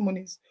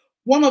testimonies.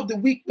 One of the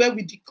week where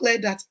we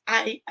declared that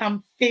I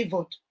am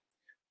favored.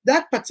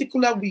 That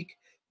particular week,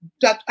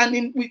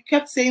 we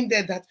kept saying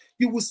there that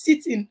you will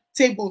sit in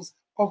tables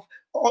of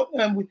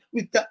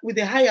with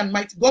the high and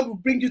mighty. God will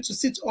bring you to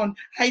sit on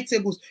high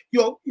tables.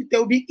 There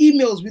will be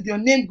emails with your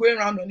name going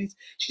around on it.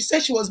 She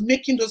said she was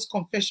making those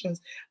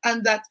confessions,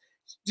 and that,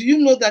 do you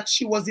know that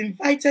she was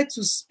invited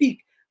to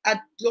speak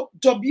at the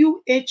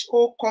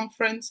WHO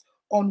conference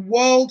on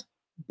World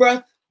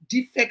Birth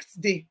Defects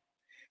Day?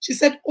 She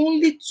said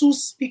only 2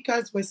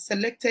 speakers were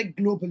selected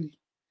globally,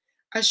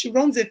 and she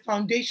runs a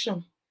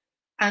foundation,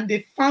 and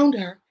they found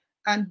her,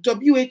 and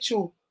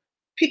WHO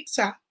picked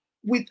her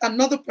with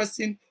another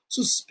person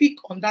to speak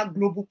on that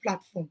global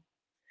platform.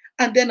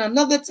 And then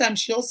another time,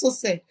 she also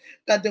said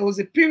that there was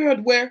a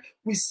period where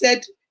we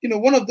said,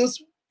 one of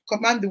those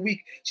Command the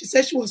Week, she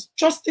said she was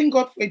trusting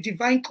God for a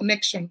divine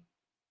connection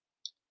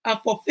and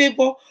for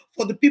favor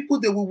for the people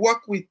they will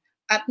work with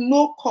at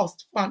no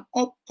cost for an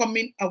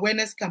upcoming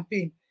awareness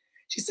campaign.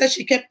 She said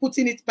she kept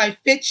putting it by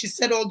faith. She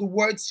said all the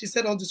words, she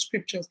said all the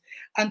scriptures.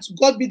 And to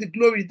God be the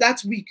glory.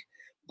 That week,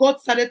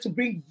 God started to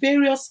bring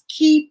various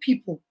key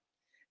people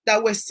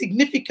that were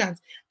significant,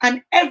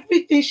 and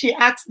everything she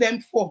asked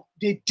them for,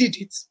 they did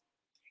it.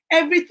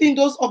 Everything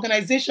those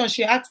organizations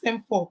she asked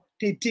them for,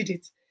 they did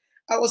it.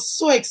 I was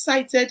so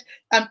excited,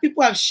 and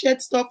people have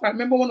shared stuff. I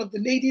remember one of the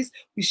ladies,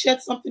 we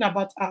shared something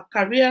about our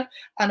career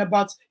and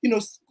about,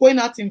 going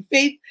out in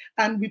faith,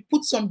 and we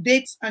put some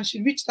dates, and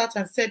she reached out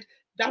and said,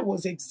 that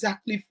was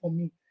exactly for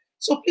me.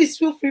 So please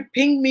feel free,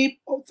 ping me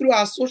through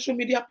our social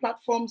media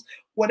platforms,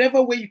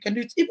 whatever way you can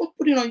do it, even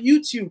put it on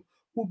YouTube.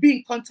 We'll be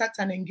in contact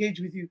and engage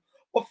with you.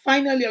 But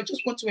finally, I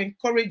just want to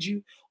encourage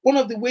you. One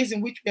of the ways in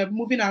which we are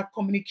moving our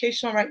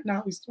communication right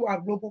now is through our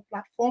global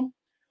platform,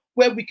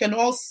 where we can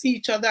all see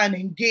each other and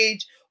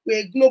engage.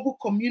 We're a global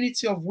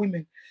community of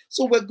women.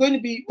 So we're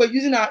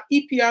using our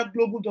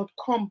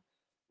eprglobal.com.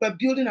 We're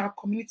building our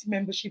community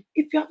membership.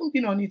 If you haven't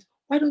been on it,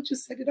 why don't you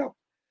set it up?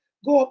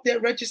 Go up there,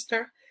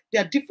 register.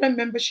 There are different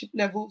membership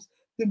levels.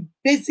 The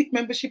basic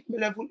membership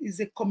level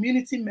is a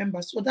community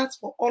member. So that's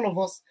for all of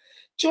us.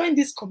 Join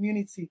this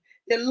community.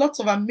 There are lots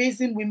of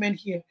amazing women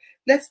here.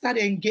 Let's start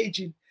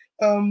engaging.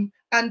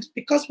 And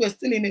because we're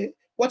still in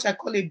what I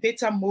call a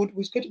beta mode,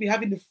 we're going to be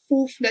having the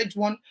full-fledged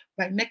one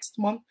by next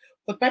month.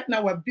 But right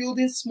now we're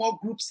building small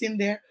groups in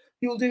there.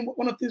 building,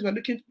 one of the things we're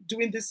looking to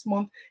doing this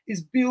month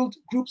is build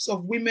groups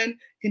of women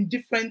in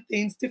different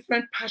things,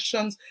 different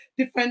passions,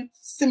 different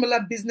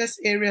similar business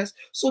areas.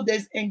 So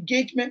there's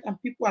engagement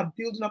and people are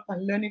building up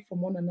and learning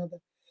from one another.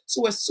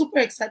 So we're super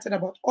excited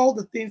about all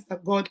the things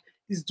that God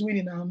is doing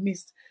in our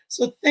midst.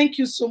 So thank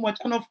you so much.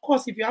 And of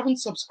course, if you haven't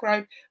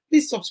subscribed,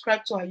 please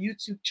subscribe to our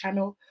YouTube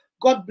channel.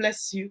 God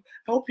bless you.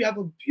 I hope you have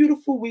a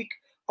beautiful week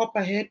up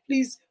ahead.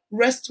 Please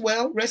rest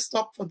well, rest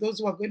up for those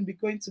who are going to be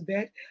going to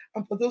bed.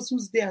 And for those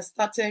whose day has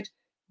started,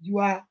 you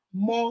are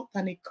more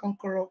than a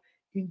conqueror.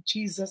 In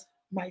Jesus'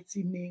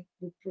 mighty name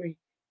we pray.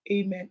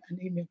 Amen and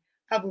amen.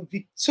 Have a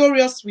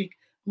victorious week.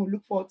 We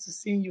look forward to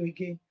seeing you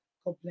again.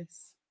 God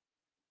bless.